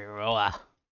angry roller.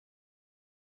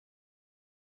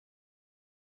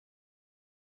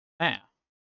 Yeah.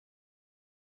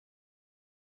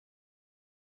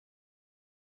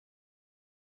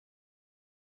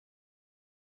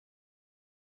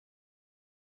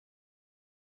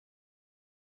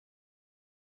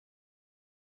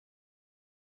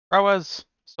 Roas.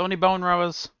 So many bone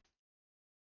roas.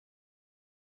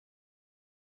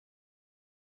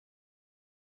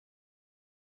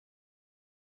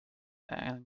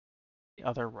 And the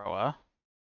other roa.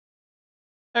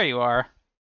 There you are.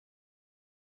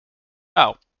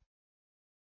 Oh.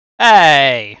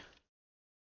 Hey!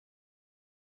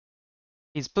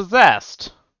 He's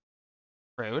possessed.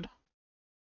 Rude.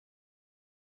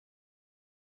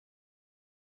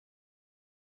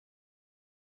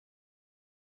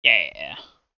 Yeah.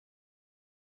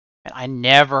 And I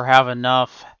never have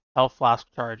enough health flask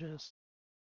charges.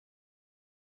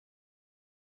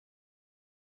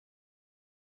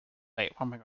 Wait, oh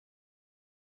my god.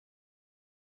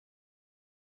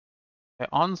 Okay,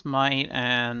 On's Might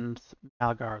and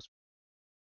Malgar's.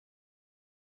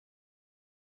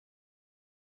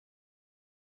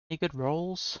 Any good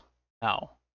rolls?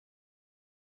 No.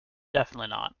 Definitely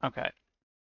not. Okay.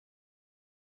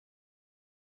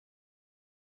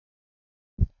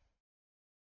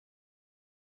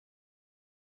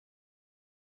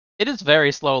 It is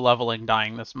very slow leveling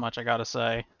dying this much, I gotta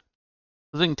say.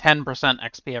 Losing 10%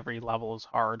 XP every level is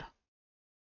hard.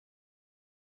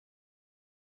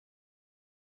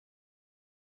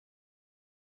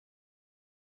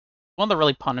 One of the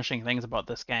really punishing things about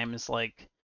this game is like,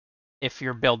 if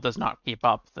your build does not keep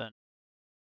up, then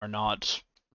we're not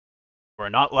we're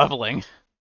not leveling.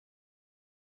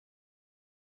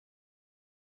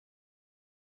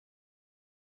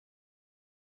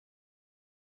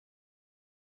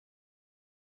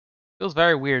 Feels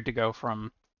very weird to go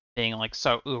from being like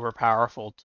so uber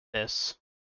powerful to this.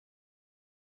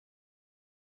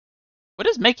 What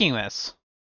is making this?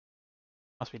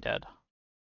 Must be dead.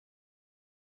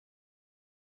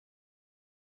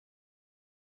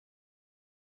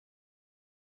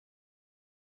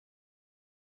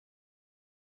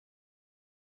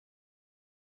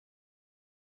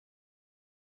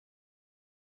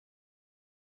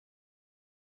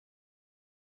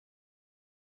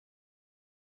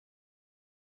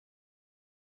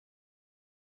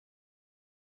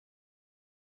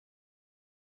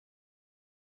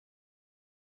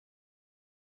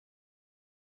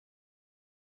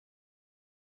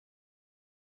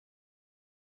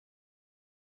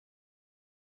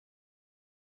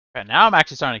 Okay, now I'm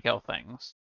actually starting to kill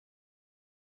things.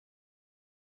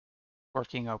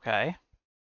 Working okay.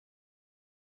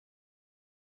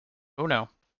 Oh no.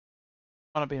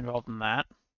 I want to be involved in that.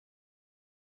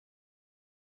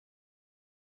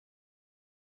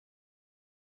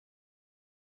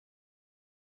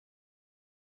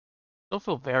 Still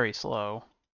feel very slow.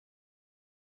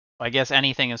 I guess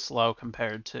anything is slow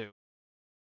compared to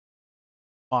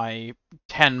my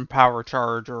 10 power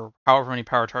charge or however many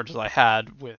power charges I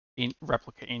had with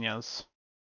replica Inyas.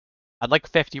 I'd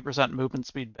like 50% movement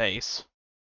speed base.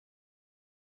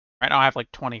 Right now I have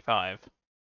like 25.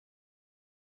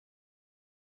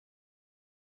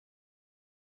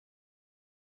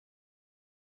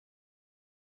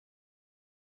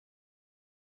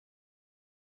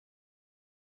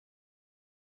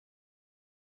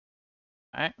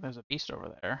 Alright, there's a beast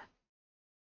over there.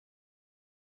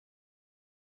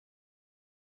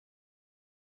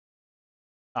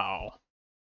 Oh.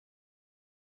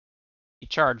 He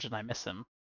charged and I miss him.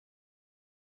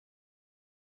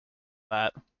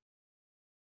 That.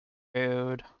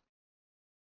 Rude.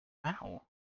 Ow.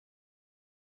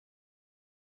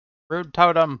 Rude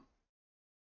totem.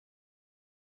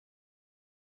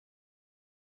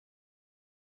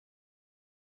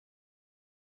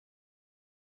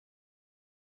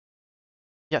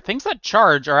 Yeah, things that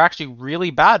charge are actually really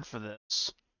bad for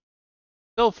this.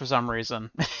 Still, for some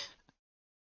reason.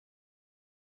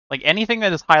 Like, anything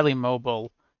that is highly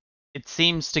mobile, it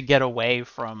seems to get away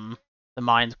from the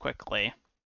mines quickly.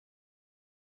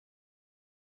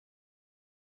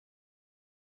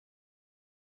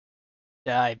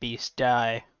 Die, beast,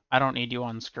 die. I don't need you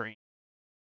on screen.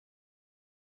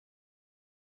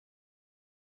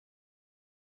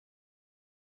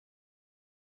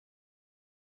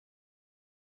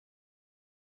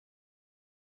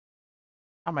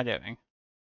 How am I doing?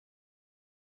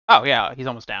 Oh, yeah, he's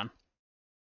almost down.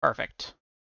 Perfect.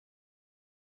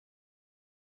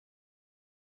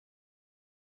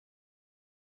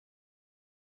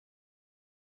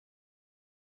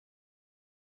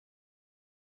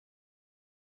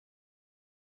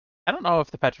 I don't know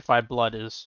if the petrified blood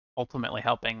is ultimately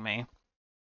helping me.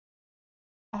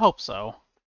 I hope so.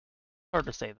 Hard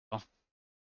to say, though.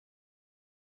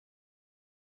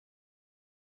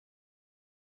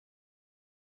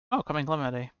 Oh, coming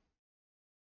calamity.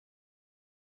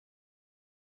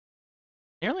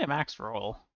 Nearly a max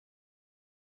roll.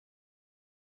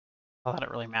 Not that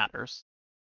it really matters.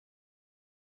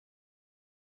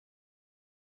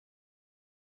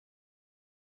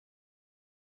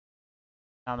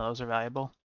 None of those are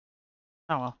valuable.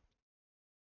 Oh well.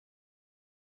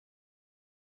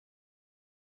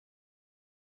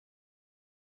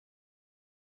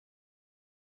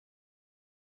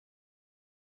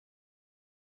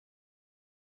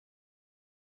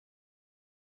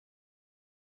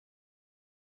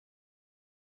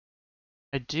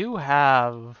 I do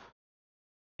have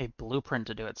a blueprint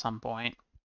to do at some point.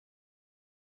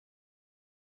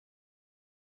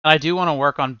 I do want to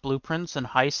work on blueprints and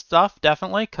heist stuff,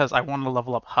 definitely, because I want to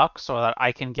level up Huck so that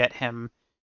I can get him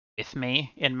with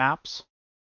me in maps.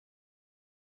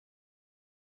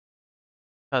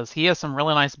 Because he has some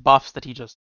really nice buffs that he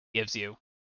just gives you.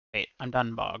 Wait, I'm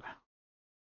done, Bog.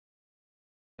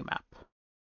 New map. Is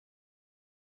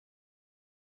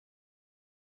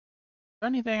there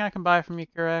anything I can buy from you,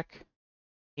 Kurek?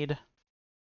 Need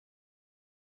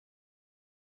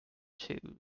 2.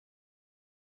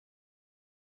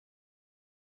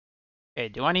 Okay,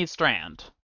 do I need Strand?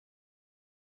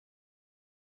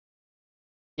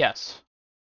 Yes.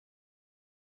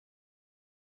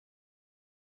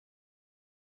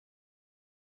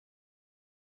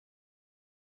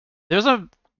 There's a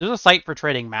site for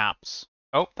trading maps.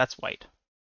 Oh, that's white.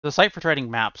 There's a site for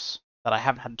trading maps that I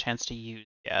haven't had a chance to use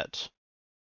yet.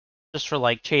 Just for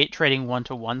like trading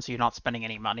 1-to-1 so you're not spending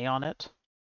any money on it.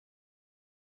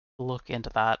 Look into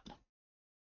that.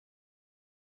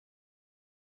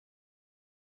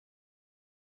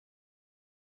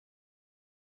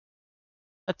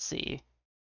 Let's see.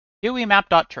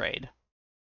 QEmap.trade.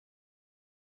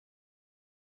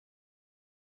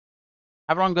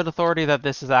 Have it on good authority that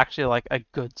this is actually like a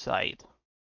good site.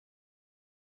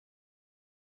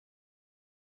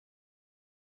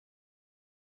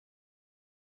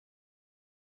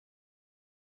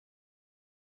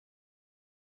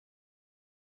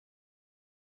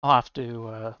 I'll have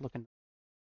to look into.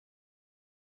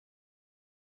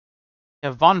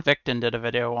 Yeah, Von Victon did a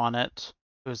video on it.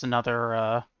 Who's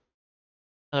another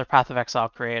Path of Exile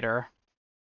creator.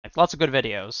 Like lots of good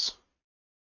videos.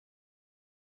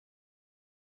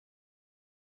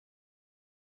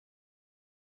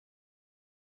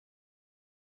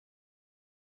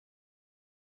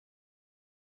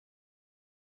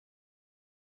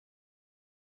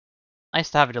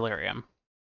 Nice to have a delirium.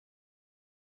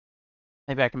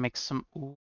 Maybe I can make some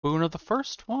Boon of the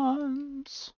First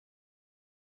Ones.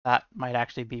 That might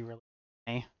actually be really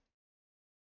funny.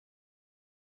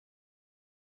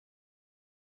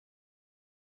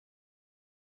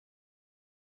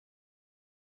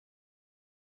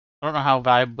 I don't know how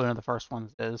valuable Boon of the First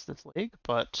Ones is this league,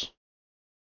 but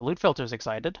the loot filter's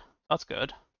excited. That's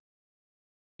good.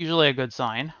 Usually a good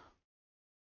sign.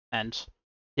 And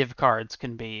div cards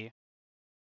can be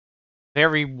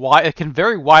very wide. It can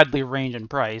very widely range in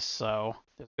price, so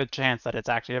there's a good chance that it's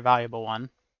actually a valuable one.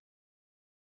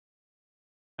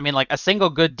 I mean, like a single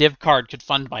good div card could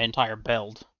fund my entire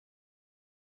build.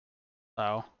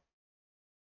 So,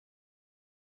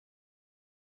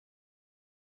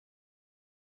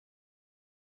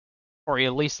 or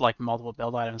at least like multiple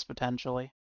build items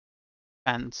potentially.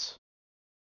 Depends.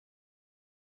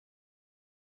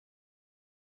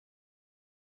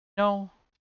 No,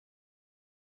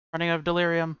 running out of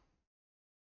delirium.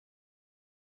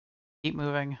 Keep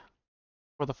moving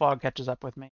before the fog catches up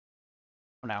with me.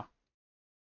 Oh no.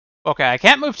 Okay, I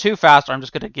can't move too fast or I'm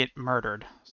just gonna get murdered.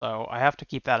 So I have to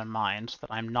keep that in mind, that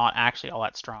I'm not actually all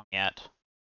that strong yet.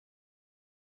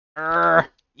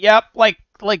 Yep, like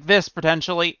like this,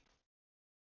 potentially.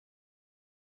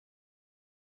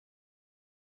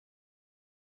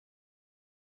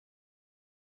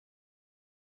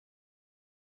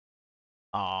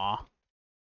 Aw,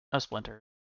 no splinters.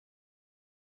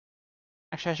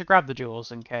 Actually, I should grab the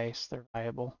jewels in case they're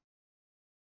valuable.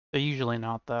 They're usually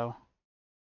not, though.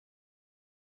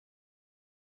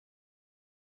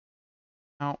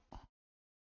 No.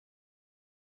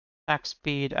 Attack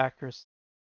speed, accuracy.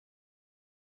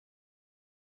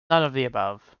 None of the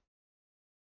above.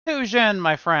 Fusion,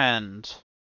 my friend!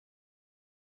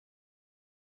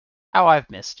 How I've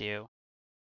missed you.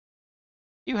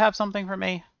 Do you have something for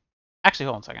me? Actually,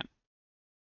 hold on a second.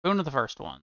 Boon of the first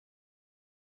one.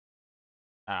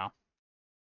 No.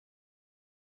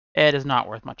 It is not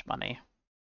worth much money.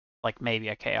 Like, maybe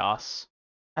a chaos.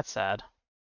 That's sad.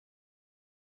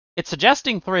 It's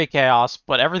suggesting 3 chaos,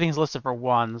 but everything's listed for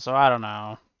 1, so I don't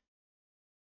know.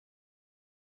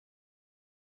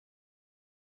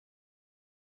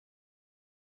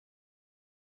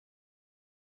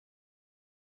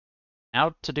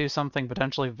 Now to do something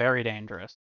potentially very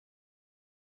dangerous.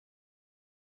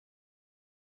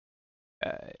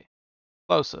 Okay.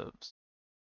 Explosives.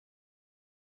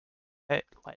 Okay,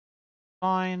 light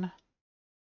fine.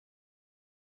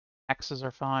 X's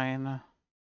are fine.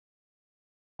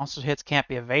 Monster hits can't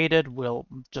be evaded, will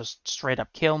just straight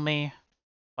up kill me if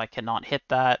I cannot hit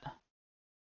that.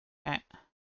 Okay.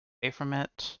 Away from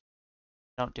it.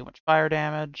 Don't do much fire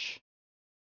damage.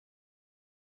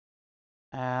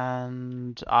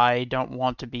 And I don't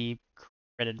want to be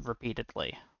critted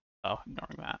repeatedly. So,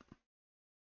 ignoring that.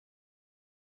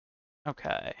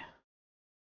 Okay.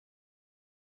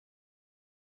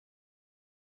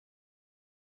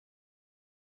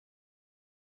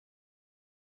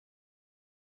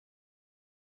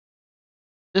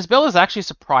 This build is actually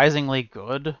surprisingly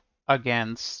good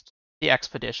against the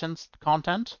expeditions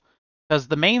content, because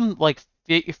the main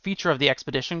feature of the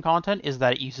expedition content is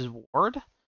that it uses ward,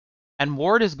 and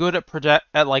ward is good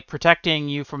at like protecting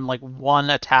you from like one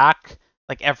attack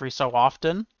like every so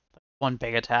often, one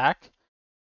big attack.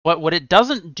 But what it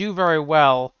doesn't do very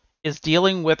well is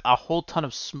dealing with a whole ton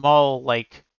of small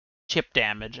like chip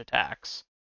damage attacks.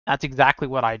 That's exactly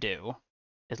what I do.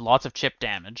 Is lots of chip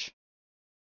damage.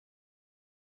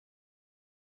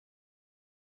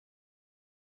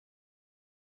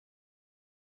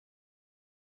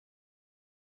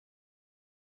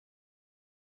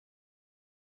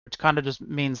 Which kind of just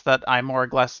means that I more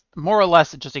or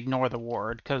less just ignore the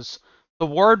ward, because the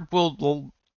ward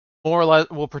will more or less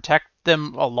will protect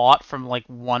them a lot from like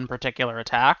one particular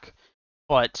attack,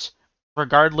 but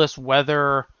regardless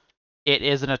whether it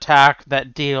is an attack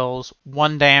that deals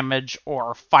 1 damage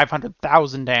or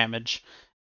 500,000 damage,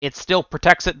 it still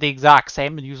protects it the exact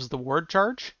same and uses the ward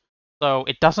charge. So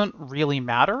it doesn't really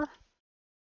matter.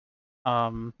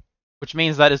 Um, which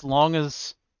means that as long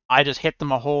as I just hit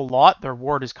them a whole lot, their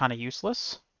ward is kind of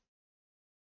useless.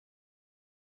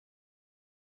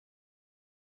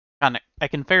 I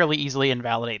can fairly easily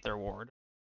invalidate their ward.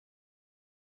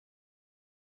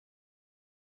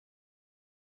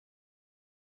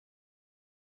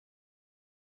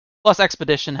 Plus,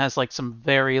 Expedition has like some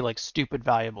very like stupid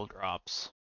valuable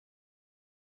drops.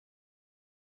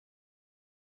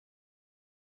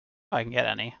 If I can get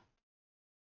any.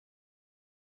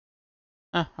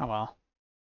 Oh well.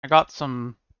 I got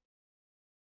some.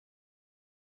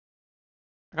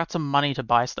 I got some money to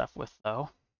buy stuff with though.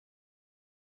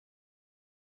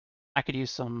 I could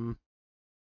use some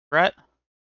threat.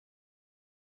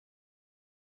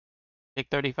 Take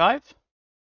 35.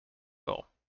 Cool.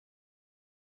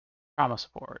 Trauma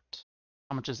support.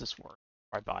 How much is this worth?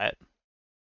 Before I buy it.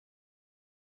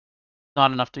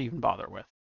 Not enough to even bother with.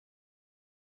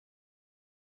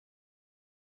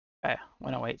 Okay,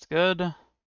 108's good.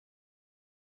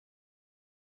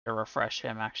 To refresh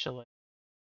him actually.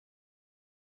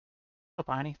 I'll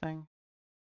buy anything.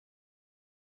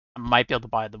 I might be able to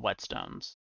buy the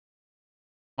whetstones.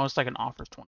 Most I can offer is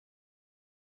 20.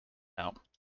 No.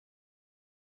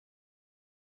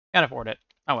 Can't afford it.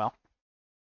 Oh well.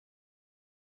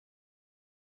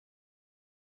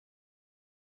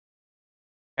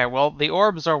 Okay, well, the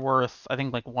orbs are worth, I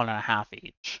think, like 1.5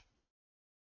 each.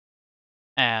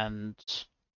 And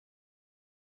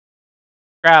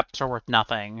scraps are worth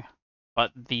nothing.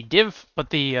 But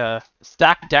the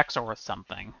stacked decks are worth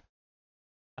something.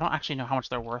 I don't actually know how much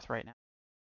they're worth right now.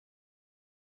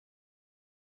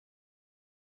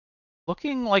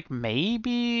 Looking like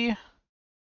maybe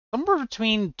somewhere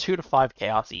between 2 to 5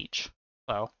 chaos each.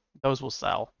 So those will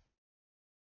sell.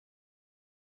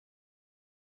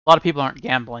 A lot of people aren't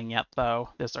gambling yet, though,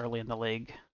 this early in the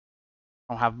league.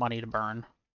 Don't have money to burn.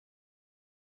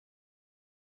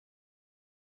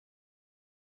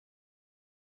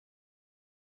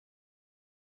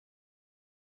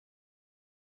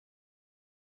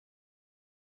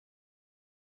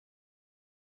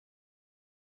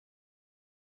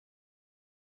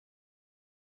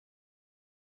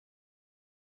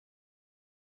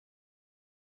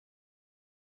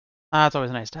 It's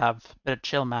always nice to have a bit of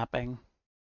chill mapping.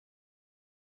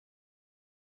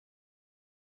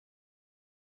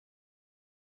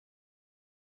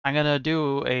 I'm gonna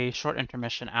do a short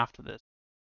intermission after this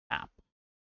map.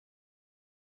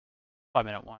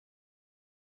 5-minute one.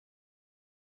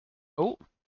 Oh,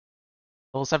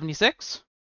 level 76?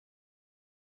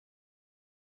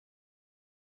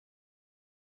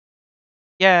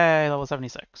 Yay, level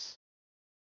 76.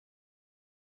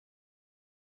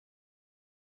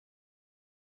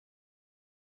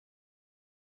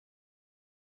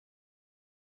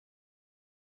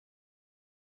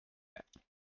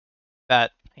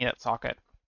 That socket.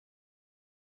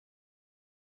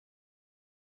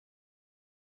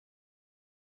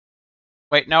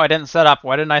 Wait, no, I didn't set up.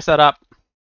 Why didn't I set up?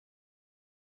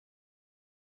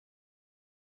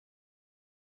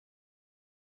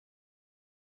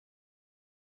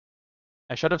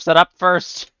 I should have set up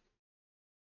first.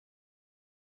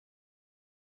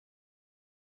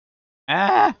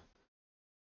 Ah,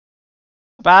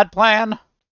 bad plan.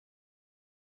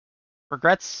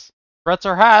 Regrets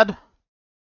are had.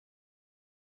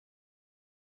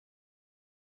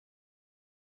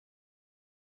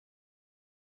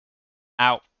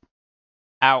 Ow.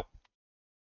 Ow.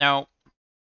 No.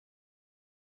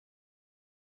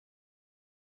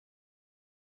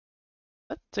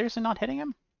 That seriously not hitting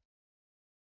him?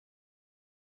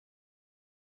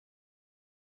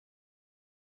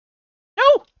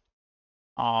 No!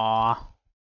 Aww.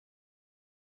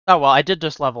 Oh well, I did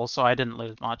just level, so I didn't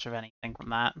lose much of anything from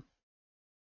that.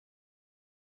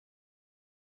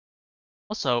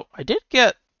 Also, I did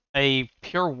get a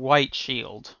pure white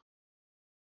shield.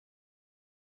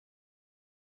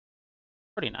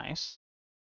 Pretty nice.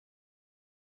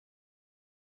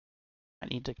 I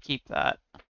need to keep that.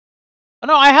 Oh,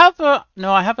 no, I have a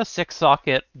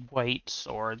 6-socket white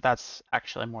sword. That's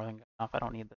actually more than good enough. I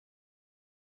don't need this.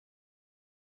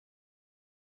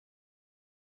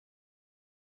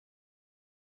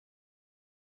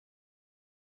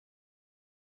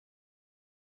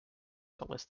 The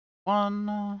list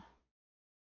one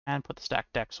and put the stack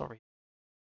decks over here.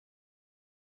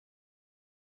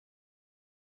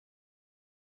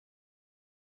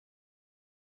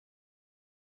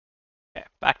 Okay,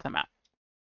 back to the map.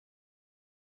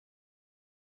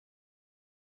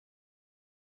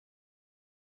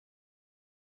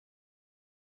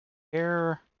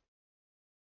 Here,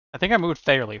 I think I moved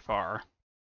fairly far.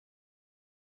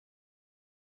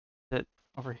 Is it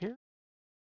over here?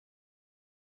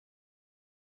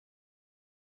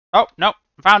 Oh no,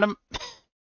 found him.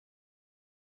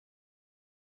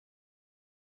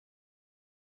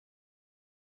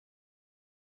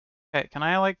 Okay, can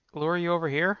I like lure you over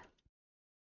here?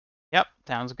 Yep,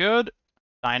 sounds good.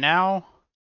 Die now.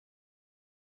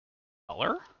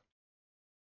 Color?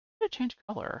 Did it change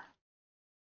color?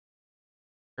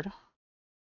 Weird.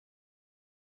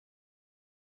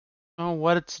 I don't know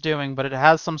what it's doing, but it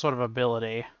has some sort of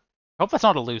ability. I hope that's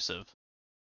not elusive.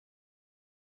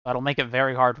 That'll make it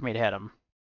very hard for me to hit him.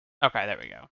 Okay, there we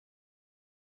go.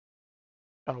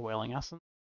 Got a wailing essence.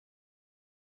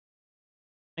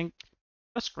 I think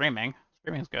just screaming.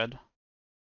 Screaming's good.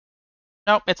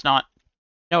 Nope, it's not.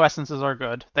 No essences are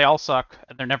good. They all suck,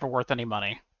 and they're never worth any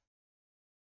money.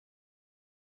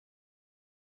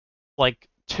 Like,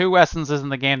 2 essences in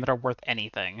the game that are worth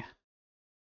anything.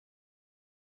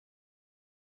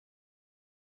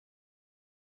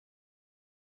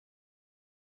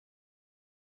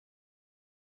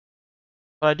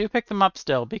 But I do pick them up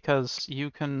still, because you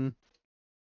can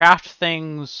craft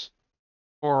things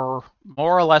for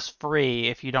more or less free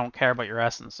if you don't care about your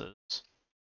essences.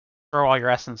 Throw all your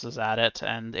essences at it,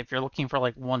 and if you're looking for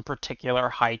like one particular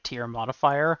high tier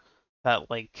modifier that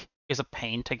like is a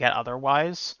pain to get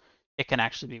otherwise, it can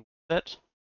actually be worth it.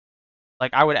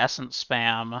 Like I would essence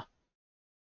spam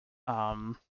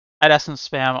I'd essence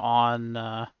spam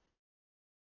on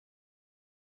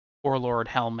Warlord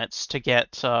helmets to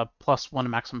get +1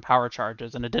 maximum power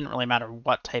charges, and it didn't really matter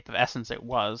what type of essence it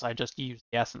was, I just used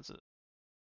the essences.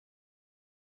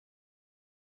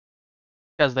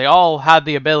 Because they all had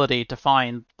the ability to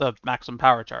find the maximum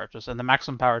power charges, and the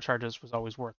maximum power charges was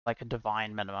always worth like a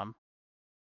divine minimum.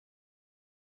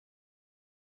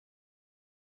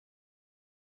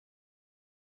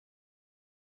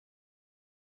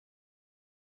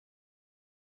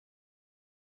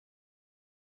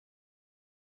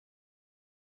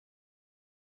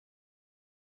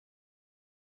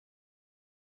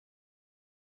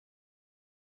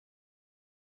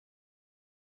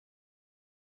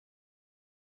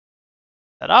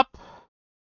 Set up.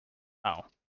 Oh.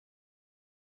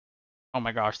 Oh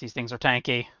my gosh, these things are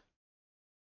tanky.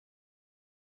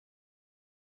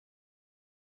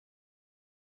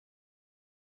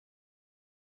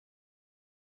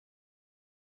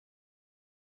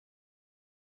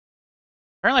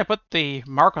 Apparently I put the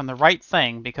mark on the right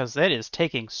thing because it is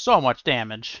taking so much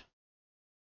damage.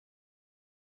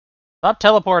 Stop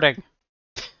teleporting!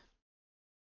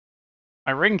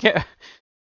 My ring can't...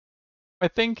 My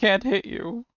thing can't hit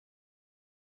you.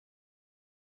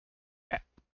 Okay.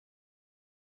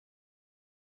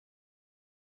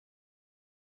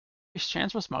 Increased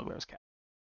chance for smugglers, Khat.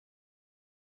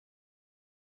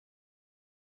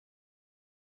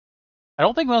 I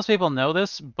don't think most people know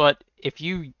this, but if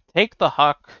you take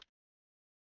uh,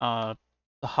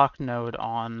 the Huck node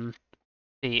on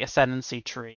the ascendancy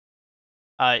tree,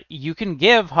 you can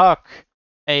give Huck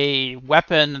a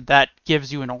weapon that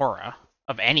gives you an aura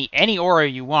of any aura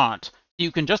you want.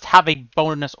 You can just have a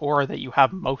bonus aura that you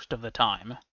have most of the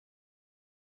time.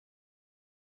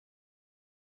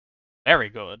 Very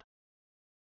good.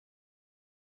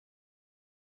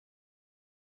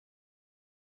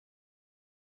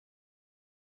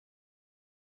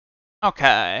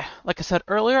 Okay, like I said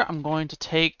earlier, I'm going to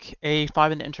take a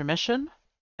 5-minute intermission,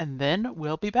 and then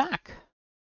we'll be back.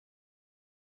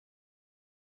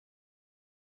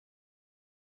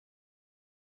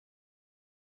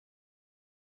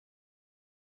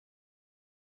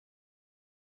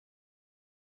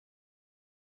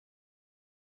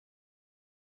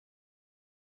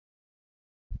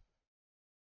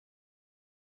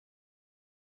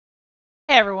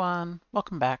 Hey everyone,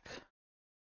 welcome back.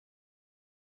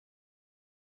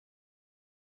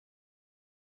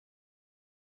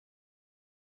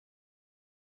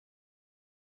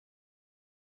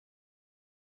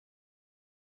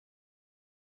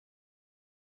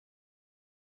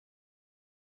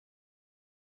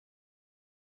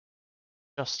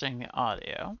 Adjusting the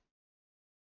audio.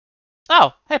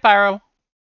 Oh, hey Pyro.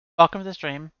 Welcome to the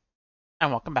stream,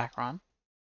 and welcome back, Ron.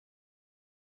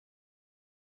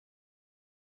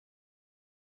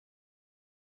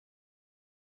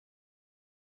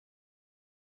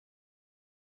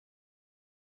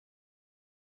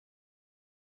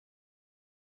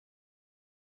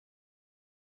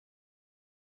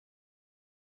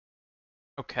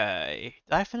 Okay,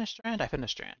 did I finish Strand? I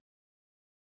finished Strand.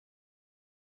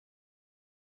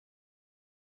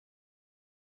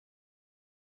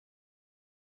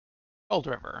 Cold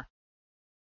River.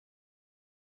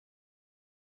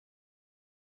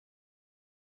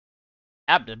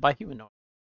 Abded by humanoid.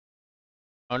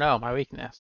 Oh no, my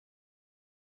weakness.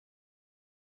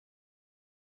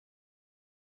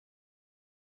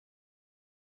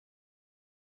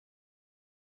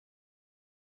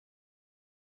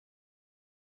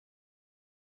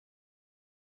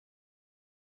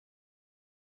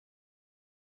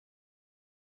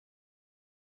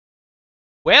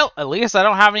 Well, at least I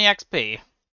don't have any XP.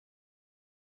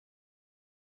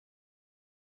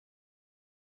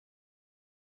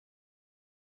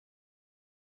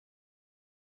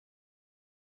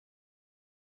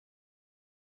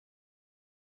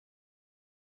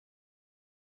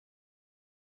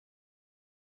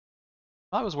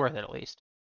 That was worth it at least.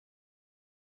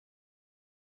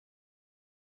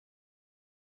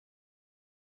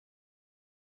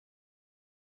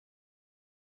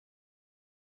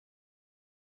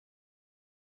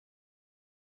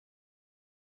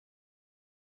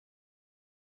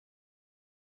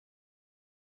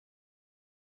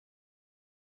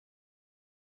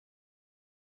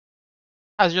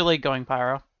 How's your league going,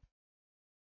 Pyro?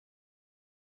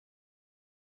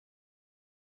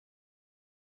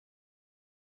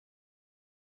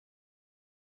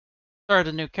 Started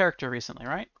a new character recently,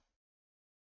 right?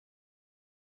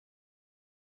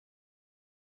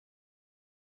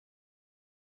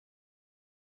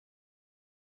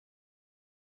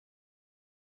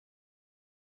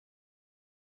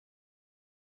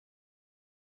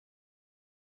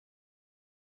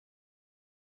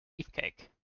 Beefcake.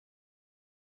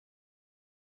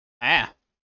 Ah,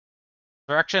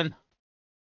 direction.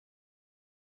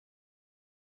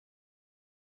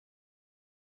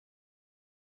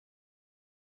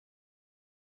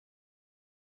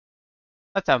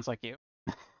 That sounds like you.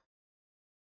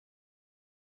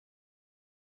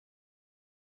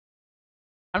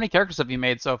 How many characters have you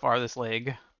made so far this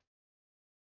league?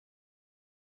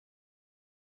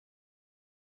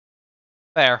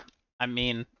 There. I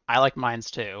mean, I like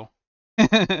mines too.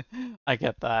 I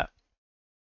get that.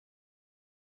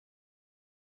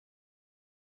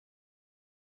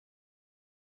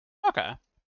 Okay.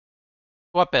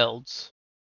 What builds?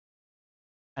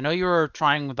 I know you were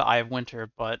trying with the Eye of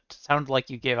Winter, but it sounded like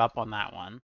you gave up on that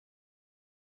one.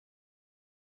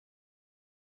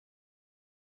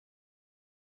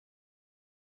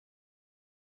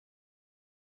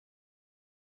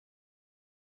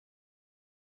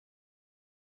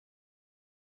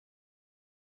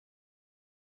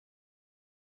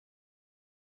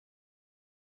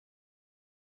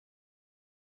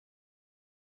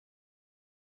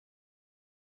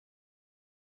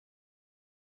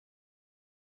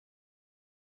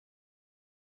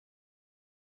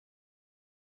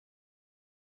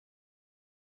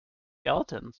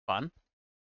 Skeleton's fun.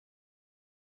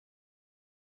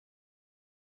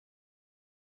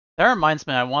 That reminds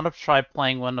me, I want to try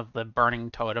playing one of the Burning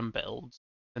Totem builds,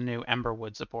 the new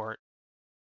Emberwood support.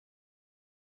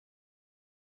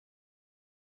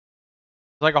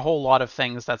 There's like a whole lot of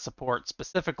things that support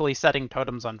specifically setting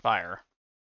totems on fire.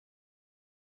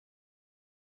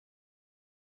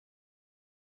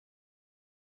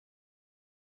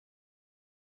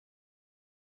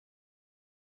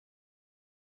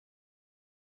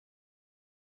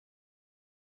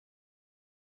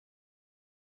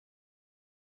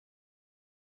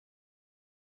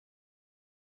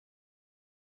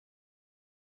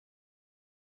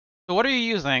 So what are you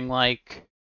using? Like,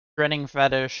 Grinning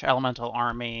Fetish, Elemental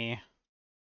Army,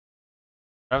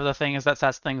 whatever the thing is that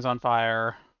sets things on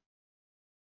fire.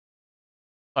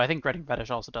 Oh, I think Grinning Fetish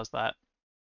also does that.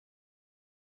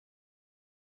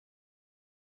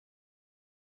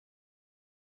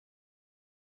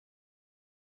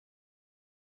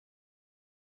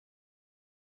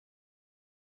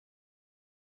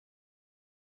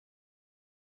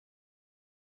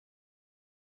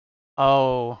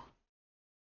 Oh,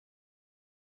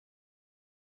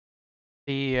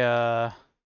 the,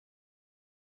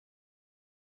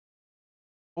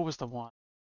 what was the one?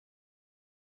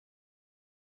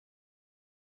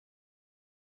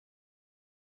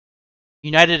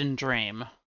 United in Dream.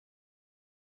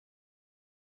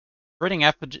 Grinning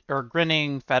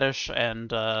Fetish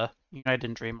and United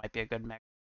in Dream might be a good mix.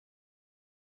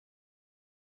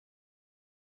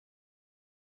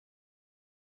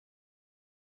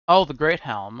 Oh, the Great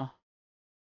Helm.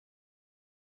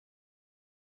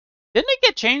 Didn't it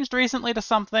get changed recently to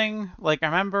something? Like, I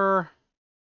remember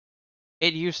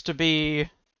it used to be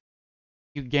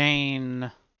you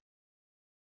gain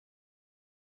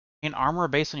armor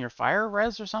based on your fire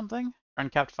res or something?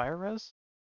 Uncapped fire res?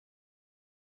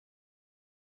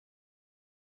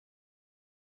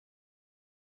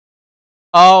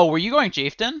 Oh, were you going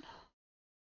Chieftain?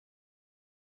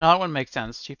 No, that wouldn't make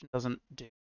sense. Chieftain doesn't do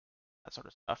that sort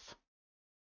of stuff.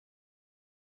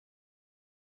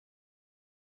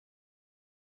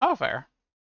 Oh, fair.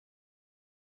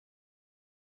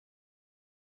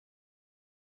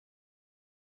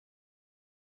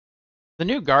 The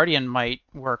new Guardian might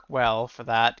work well for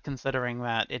that, considering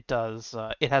that it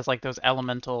has like those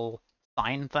elemental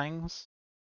sign things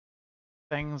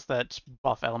that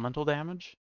buff elemental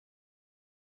damage.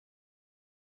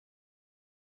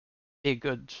 Be a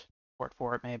good port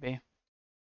for it, maybe.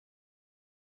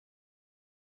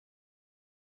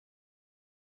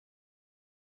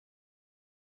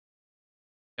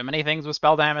 Too many things with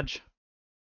spell damage.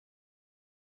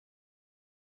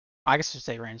 I guess I should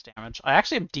say range damage. I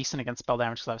actually am decent against spell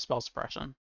damage because I have spell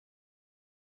suppression.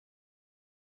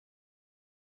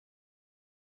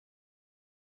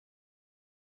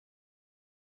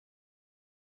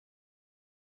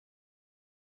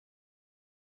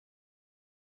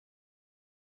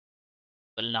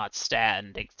 Will not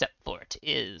stand except for it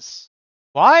is.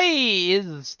 Why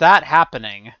is that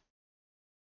happening?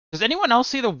 Does anyone else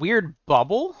see the weird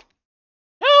bubble?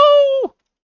 No!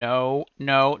 No,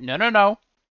 no, no, no, no.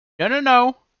 No, no,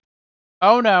 no.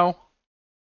 Oh no.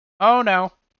 Oh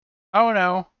no. Oh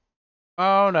no.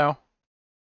 Oh no.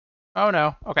 Oh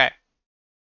no. Okay.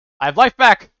 I have life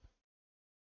back.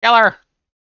 Kill her.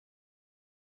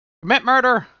 Commit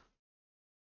murder.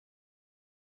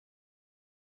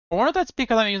 I wonder if that's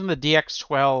because I'm using the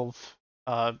DX12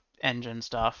 engine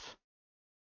stuff.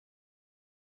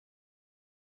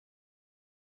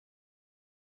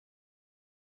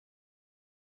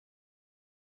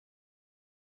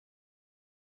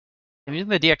 I'm using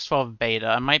the DX12 beta.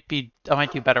 I might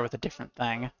do better with a different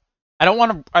thing. I don't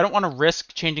want to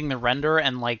risk changing the render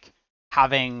and like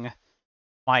having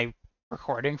my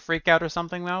recording freak out or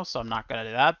something though, so I'm not gonna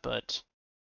do that, but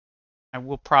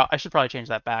I should probably change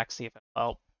that back, see if it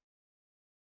helps.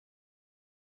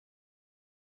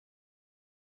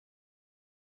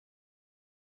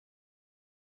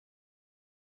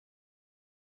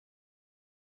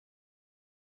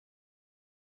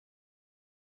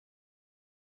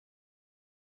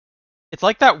 It's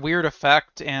like that weird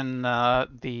effect in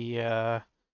the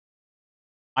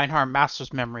Einhardt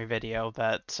Masters Memory video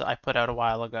that I put out a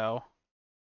while ago.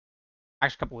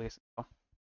 Actually, a couple weeks ago.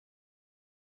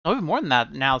 No, even more than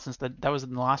that now, since that was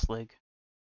in the last league.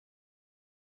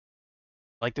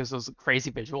 Like, there's those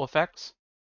crazy visual effects.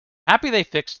 Happy they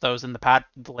fixed those in the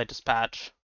latest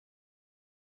patch.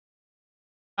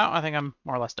 Oh, I think I'm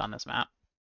more or less done this map.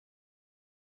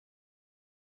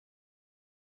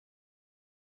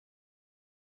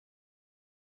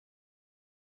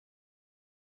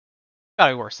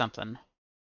 Gotta be worth something.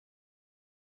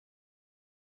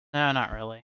 No, not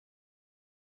really.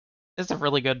 It's a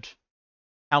really good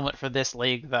helmet for this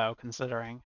league, though,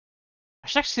 considering. I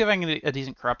should actually see if I can get a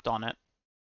decent corrupt on it.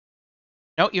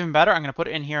 No, even better, I'm going to put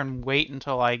it in here and wait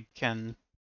until I can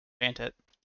paint it.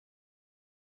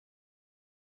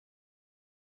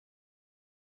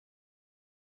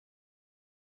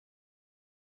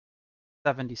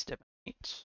 70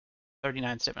 stiffenate.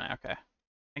 39 stiffenate, okay. Can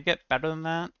I get better than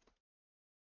that?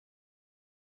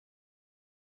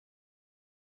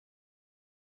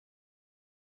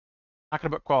 Not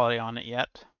going to put quality on it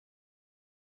yet.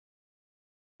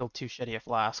 Still too shitty a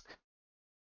flask.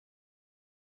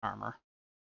 Armor.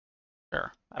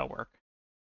 Sure, that'll work.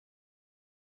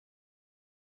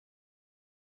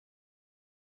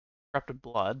 Corrupted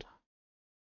blood.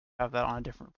 Have that on a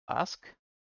different flask.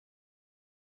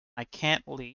 I can't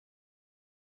leak.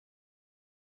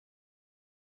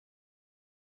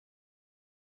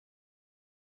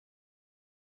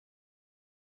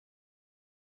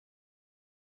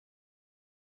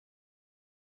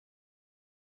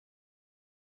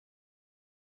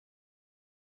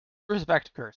 Bruce back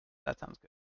to curse. That sounds good.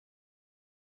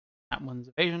 That one's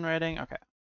evasion rating. Okay. I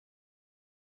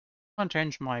want to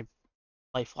change my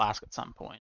life flask at some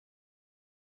point.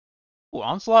 Ooh,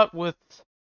 onslaught with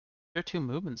tier 2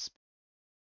 movements.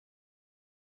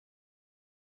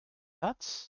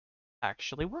 That's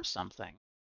actually worth something.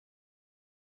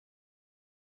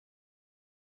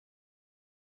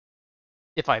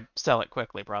 If I sell it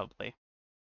quickly, probably.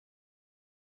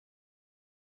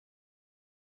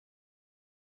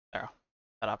 There.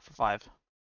 Set up for 5.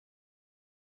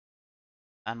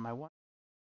 And my 1.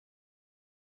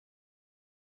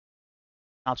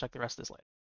 I'll check the rest of this later.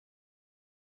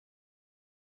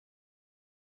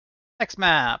 Next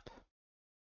map.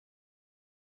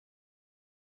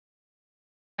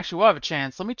 Actually, we'll have a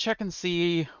chance. Let me check and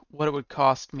see what it would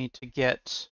cost me to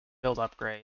get build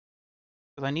upgrade.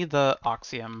 Because I need the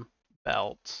Oxium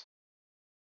belt.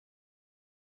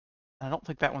 I don't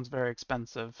think that one's very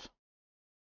expensive.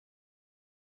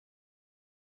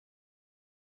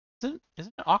 Isn't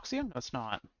it Oxium? No, it's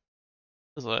not.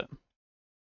 Is it?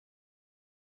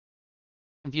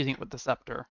 Confusing it with the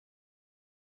Scepter.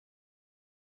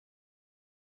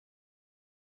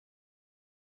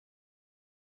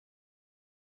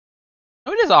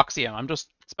 Oh, it is Oxium. I'm just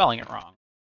spelling it wrong.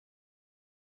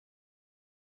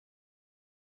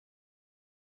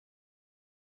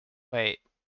 Wait.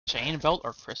 Chain belt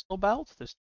or crystal belt?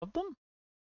 There's 2 of them?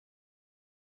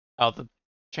 Oh, the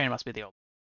chain must be the old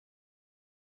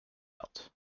belt.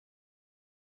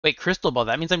 Wait, crystal belt.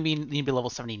 That means I need to be level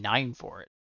 79 for it.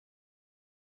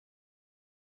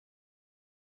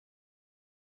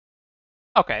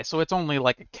 Okay, so it's only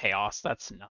like a chaos.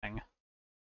 That's nothing.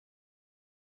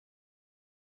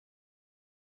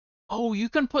 Oh, you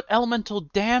can put elemental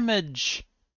damage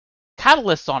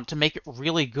catalysts on it to make it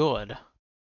really good.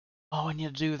 Oh, I need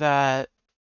to do that.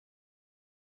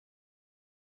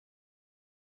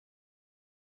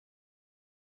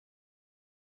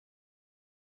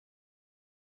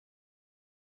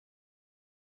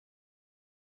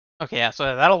 Okay, yeah,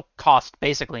 so that'll cost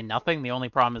basically nothing. The only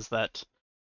problem is that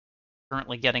I'm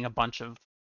currently getting a bunch of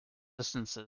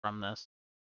distances from this.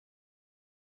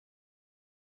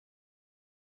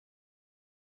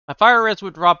 My fire res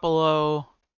would drop below,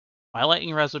 my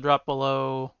lightning res would drop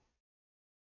below,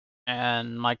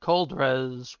 and my cold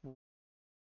res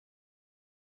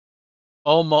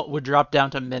almost would drop down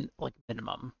to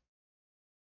minimum.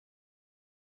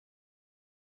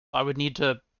 I would need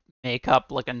to make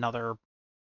up like another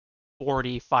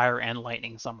 40 fire and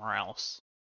lightning somewhere else.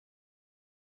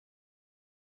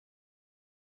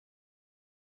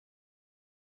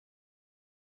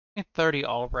 30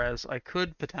 all res. I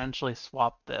could potentially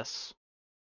swap this.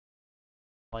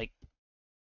 Like,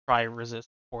 try resist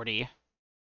 40.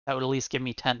 That would at least give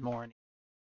me 10 more. This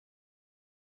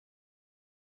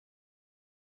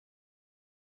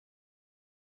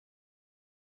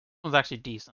one's actually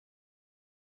decent.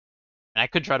 And I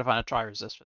could try to find a try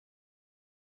resist.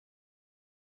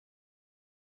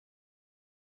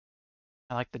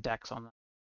 I like the decks on them.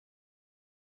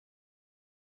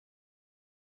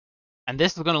 And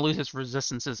this is going to lose its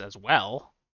resistances as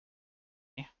well.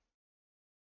 Because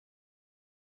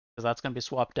that's going to be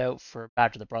swapped out for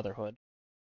Badge of the Brotherhood.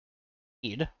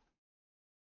 Need.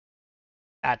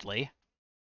 Badly.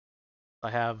 I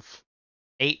have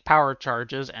 8 power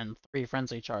charges and 3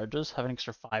 frenzy charges. Having an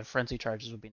extra 5 frenzy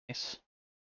charges would be nice.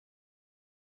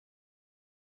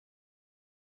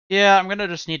 Yeah, I'm gonna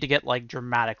just need to get like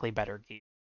dramatically better gear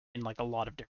in like a lot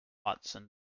of different spots and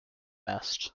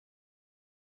best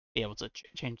be able to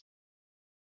change.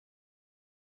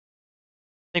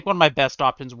 I think one of my best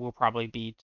options will probably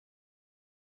be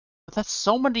But that's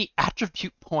so many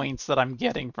attribute points that I'm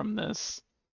getting from this.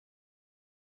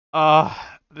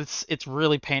 It's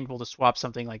really painful to swap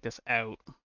something like this out.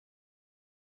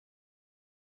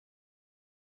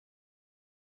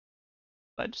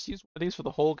 I just use one of these for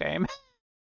the whole game.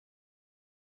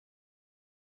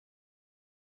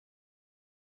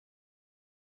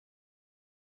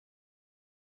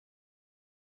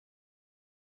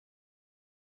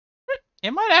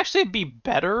 It might actually be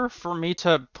better for me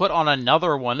to put on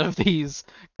another one of these,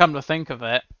 come to think of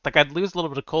it. Like, I'd lose a little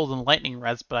bit of cold and lightning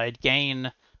res, but I'd gain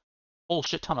a whole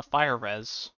shit ton of fire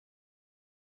res.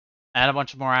 And a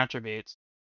bunch of more attributes.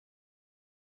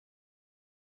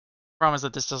 Problem is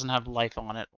that this doesn't have life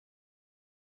on it.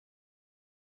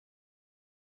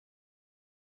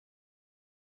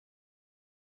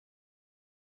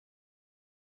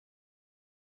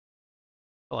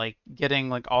 Like, getting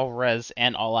like all res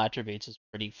and all attributes is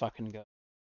pretty fucking good.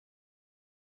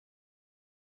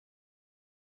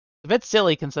 It's a bit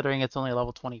silly considering it's only a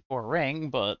level 24 ring,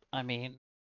 but I mean,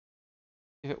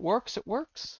 if it works, it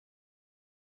works.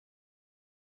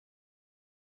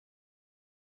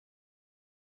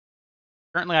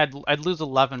 Currently, I'd lose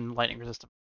 11 lightning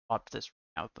resistant pop this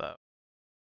out though,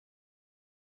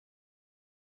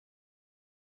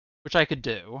 which I could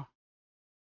do,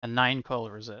 and 9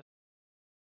 cold resist.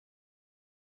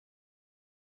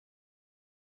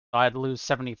 So I'd lose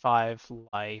 75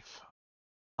 life.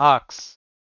 Sucks.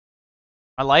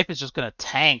 My life is just gonna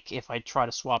tank if I try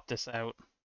to swap this out.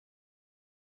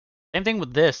 Same thing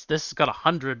with this. This has got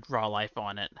 100 raw life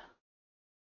on it.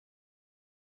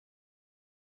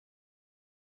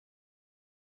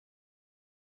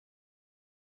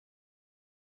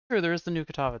 Sure, there is the new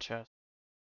Katava chest.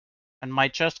 And my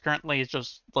chest currently is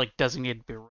just, like, designated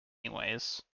to be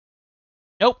anyways.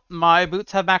 Nope, my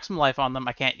boots have maximum life on them.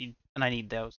 I can't, and I need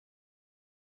those.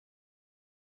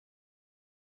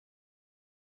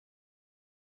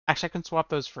 Actually, I can swap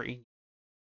those for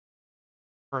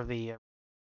for the.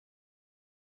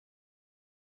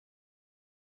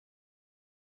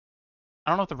 I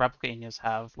don't know if the replica Enyas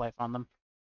have life on them.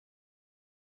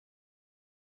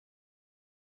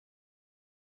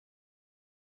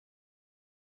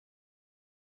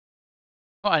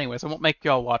 Well, anyways, I won't make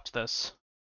y'all watch this.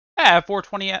 I have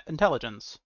 420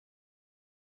 intelligence.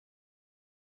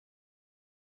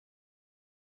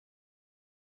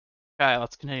 Okay,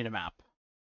 let's continue to map.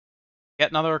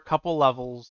 Get another couple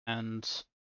levels, and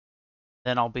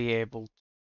then I'll be able to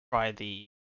try the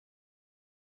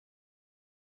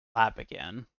lab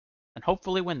again, and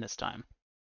hopefully win this time.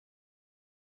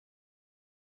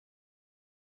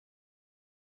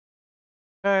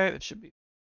 Okay, it should be.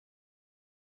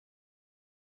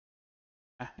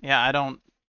 Yeah, I don't.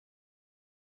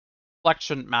 Flex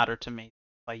shouldn't matter to me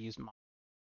if I use mine.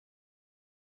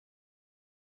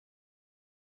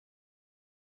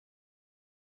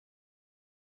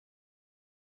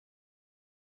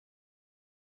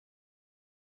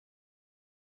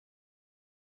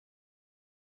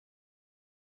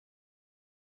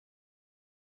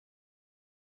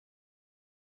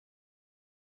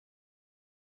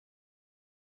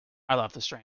 I love the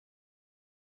strength.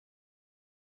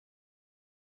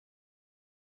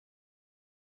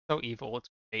 So evil, it's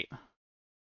great.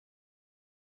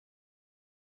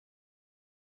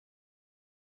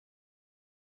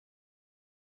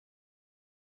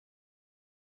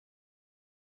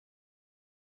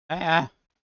 Ah,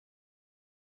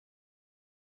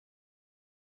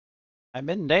 I'm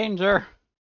in danger.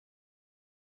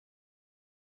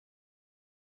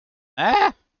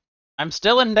 Ah, I'm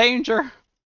still in danger.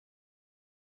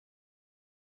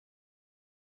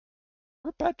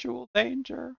 Perpetual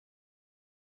danger.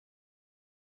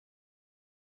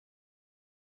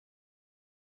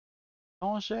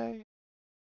 Danger.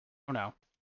 Oh no.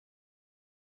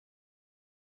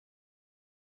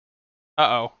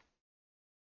 Uh-oh.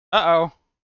 Uh-oh.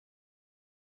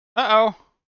 Uh-oh.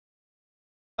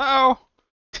 Uh-oh.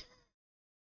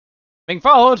 Being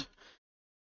followed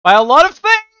by a lot of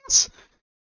things.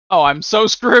 Oh, I'm so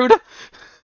screwed.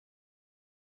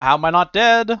 How am I not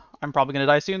dead? I'm probably gonna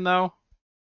die soon, though.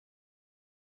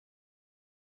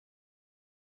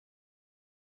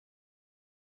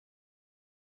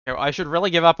 Okay, well, I should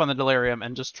really give up on the delirium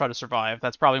and just try to survive.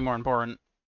 That's probably more important.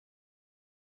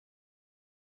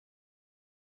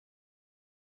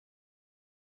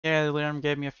 Yeah, the delirium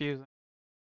gave me a few.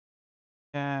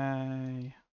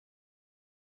 Yay.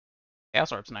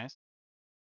 Chaos Orb's nice.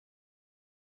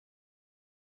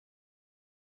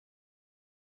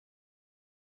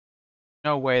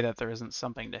 No way that there isn't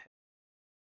something to hit.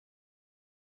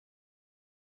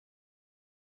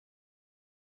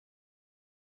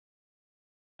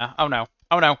 Oh no.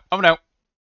 Oh no. Oh no.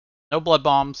 No blood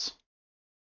bombs.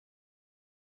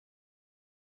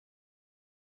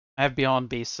 I have Beyond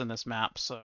Beasts in this map,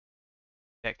 so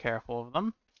get careful of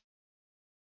them.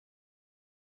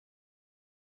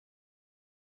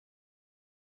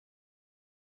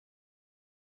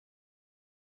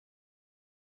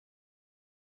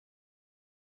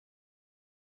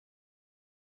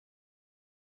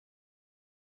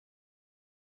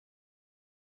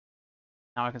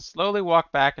 Now I can slowly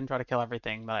walk back and try to kill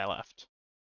everything that I left.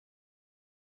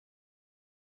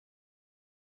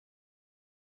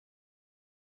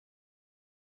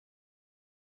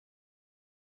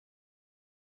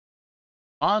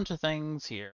 Bunch of things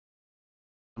here.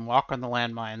 And walk on the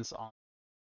landmines on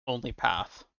the only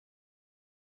path.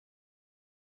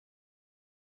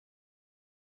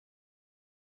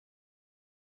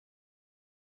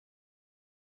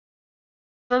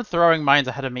 Start throwing mines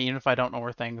ahead of me even if I don't know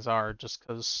where things are, just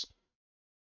because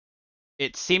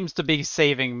it seems to be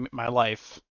saving my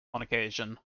life on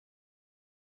occasion.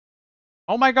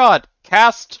 Oh my god!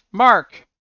 Cast Mark!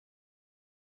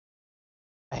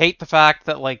 I hate the fact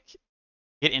that, like,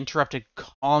 get interrupted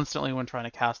constantly when trying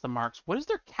to cast the marks. What is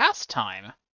their cast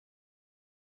time?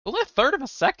 Only a third of a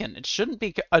second. It shouldn't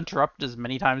be interrupted as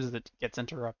many times as it gets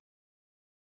interrupted.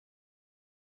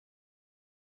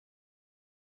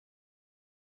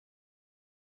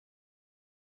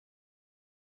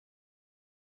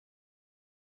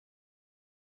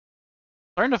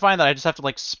 Starting to find that I just have to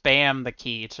like spam the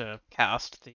key to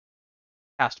cast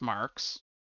marks.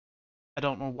 I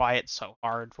don't know why it's so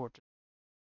hard for it to.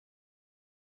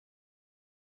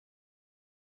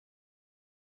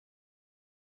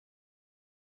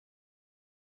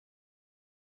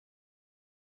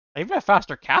 I even have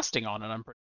faster casting on it, I'm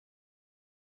pretty.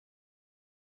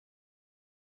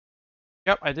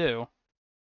 Yep, I do.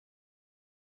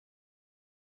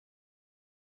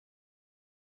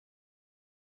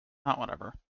 Not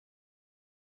whatever.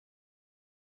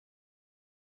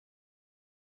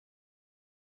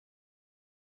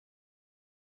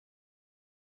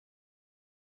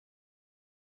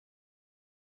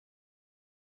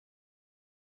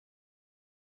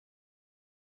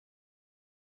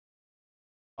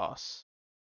 Boss.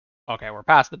 Okay, we're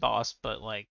past the boss, but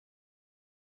like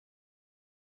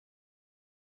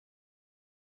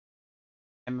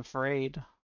I'm afraid. I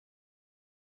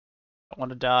don't want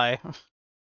to die.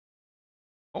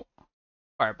 Oh,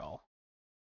 fireball.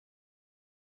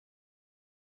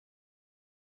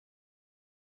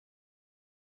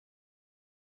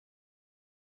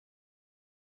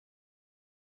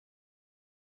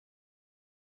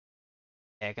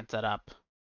 Okay, I can set up.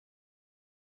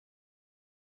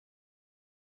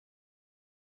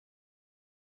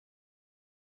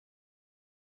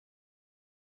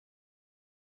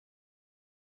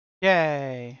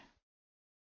 Yay!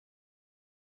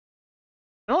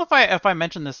 I don't know if I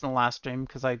mentioned this in the last stream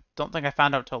because I don't think I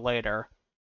found out till later.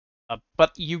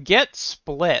 But you get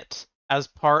split as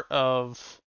part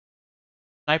of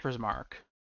Sniper's Mark.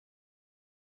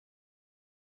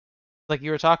 Like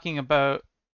you were talking about,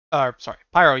 sorry,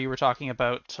 Pyro, you were talking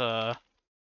about, ow,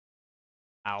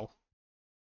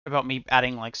 about me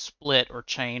adding like split or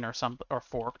chain or some or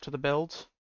fork to the build.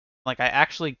 Like I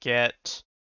actually get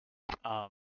um,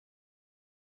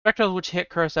 projectiles which hit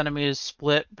cursed enemies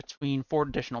split between 4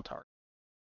 additional targets.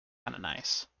 Kind of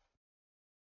nice.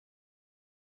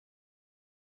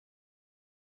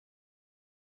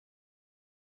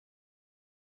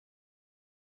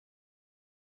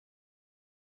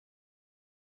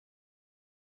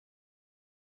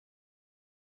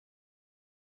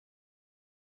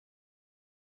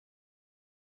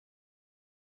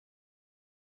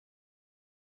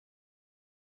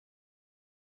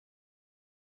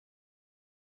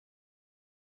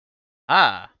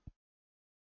 Ah,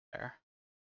 there.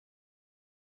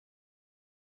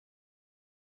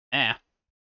 Eh,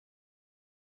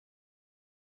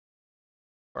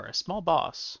 for a small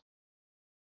boss.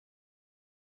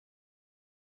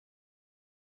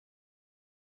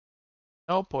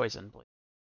 No poison, please.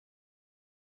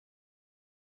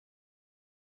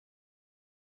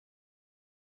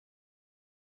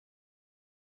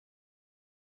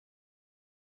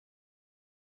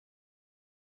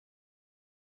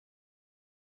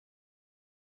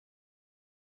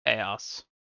 Chaos.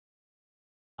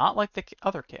 Not like the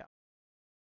other chaos.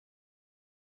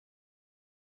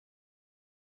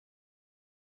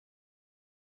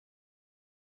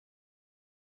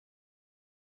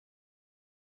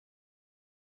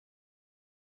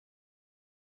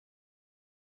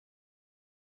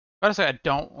 I gotta say, I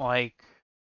don't like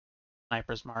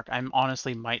Sniper's Mark. I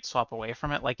honestly might swap away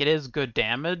from it. Like, it is good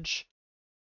damage,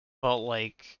 but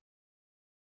like,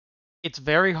 it's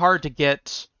very hard to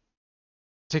get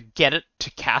to get it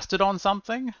to cast it on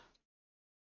something.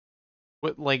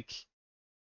 With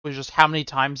with just how many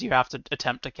times you have to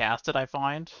attempt to cast it, I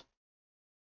find.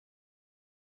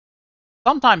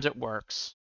 Sometimes it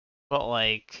works, but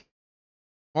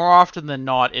more often than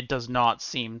not, it does not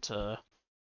seem to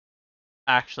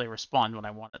actually respond when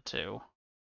I want it to.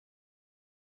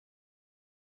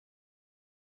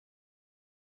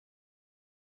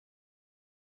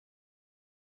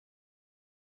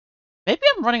 Maybe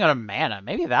I'm running out of mana.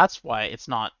 Maybe that's why it's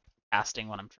not casting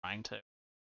when I'm trying to.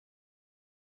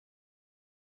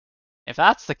 If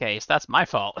that's the case, that's my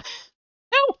fault.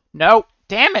 No! No!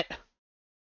 Damn it!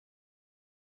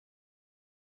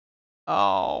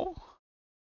 Oh.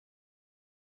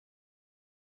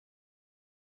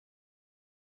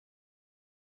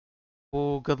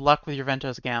 Oh, good luck with your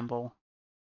Ventos gamble.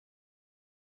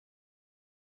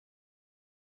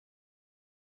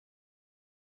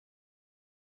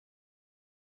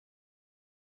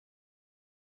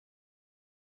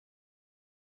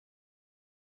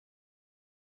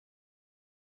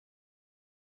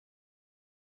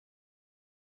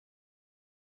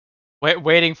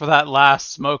 Waiting for that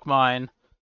last smoke mine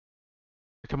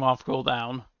to come off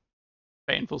cooldown.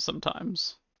 Painful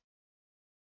sometimes.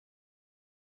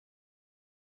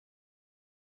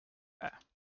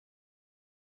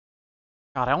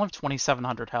 God, I only have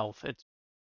 2,700 health. It's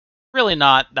really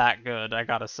not that good, I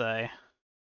gotta say.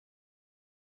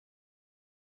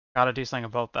 Gotta do something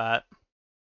about that.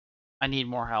 I need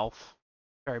more health.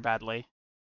 Very badly.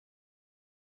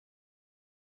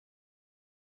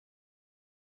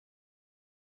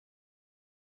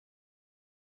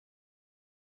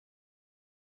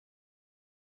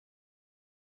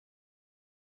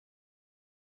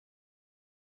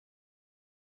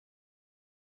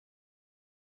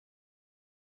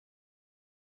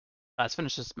 Let's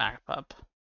finish this map up.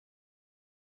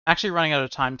 Actually running out of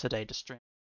time today to stream.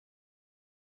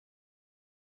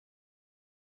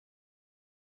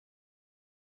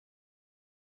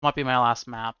 Might be my last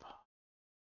map.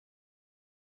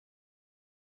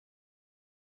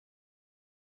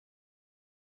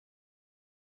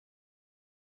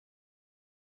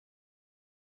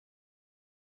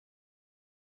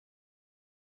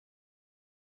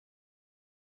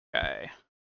 Okay.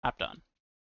 Map done.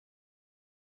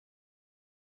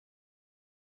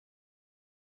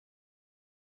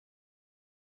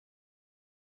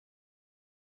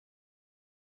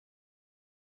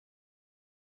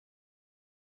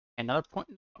 Another point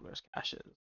in progress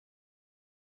caches.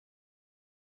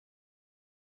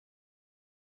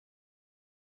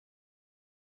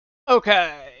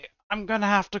 Okay. I'm gonna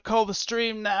have to call the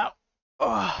stream now.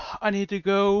 Ugh, I need to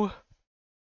go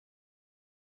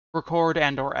record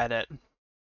and or edit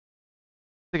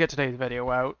to get today's video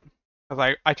out.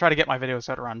 Because I try to get my videos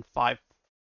out around 5.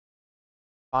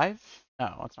 5?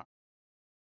 No, that's not.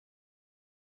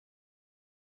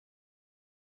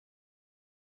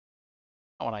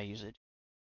 Not what I usually do.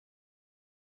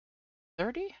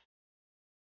 30?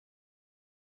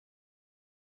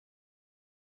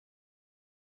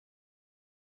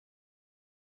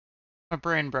 My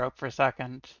brain broke for a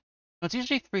second. It's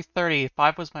usually 3:30.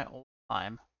 5 was my old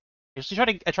time. I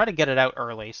try to get it out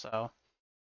early, so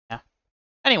yeah.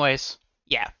 Anyways,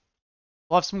 yeah.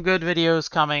 We'll have some good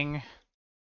videos coming in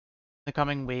the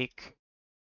coming week.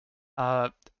 Uh,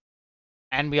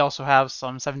 and we also have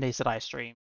some 7 Days That I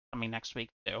stream coming next week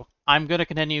too. I'm gonna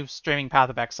continue streaming Path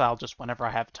of Exile just whenever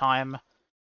I have time. I'm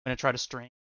gonna try to stream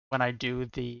when I do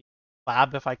the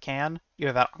lab if I can.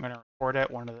 Either that, or I'm gonna record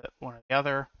it, one or the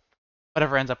other.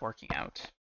 Whatever ends up working out.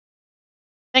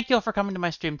 Thank you all for coming to my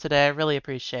stream today. I really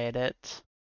appreciate it.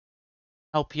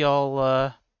 Hope you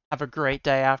all have a great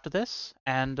day after this.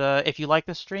 And if you like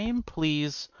the stream,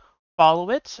 please follow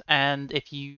it. And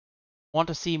if you want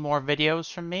to see more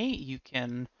videos from me, you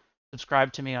can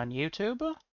subscribe to me on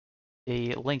YouTube.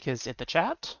 The link is in the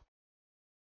chat.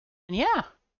 And yeah,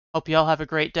 hope you all have a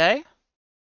great day.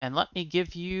 And let me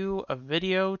give you a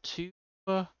video to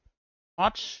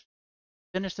watch,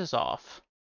 finish this off.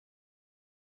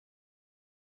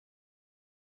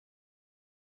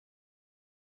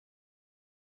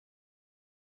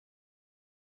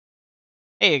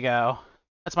 There you go.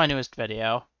 That's my newest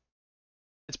video.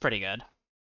 It's pretty good.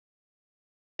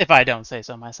 If I don't say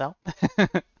so myself.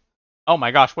 Oh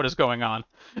my gosh, what is going on?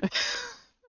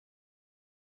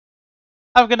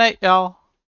 Have a good night, y'all.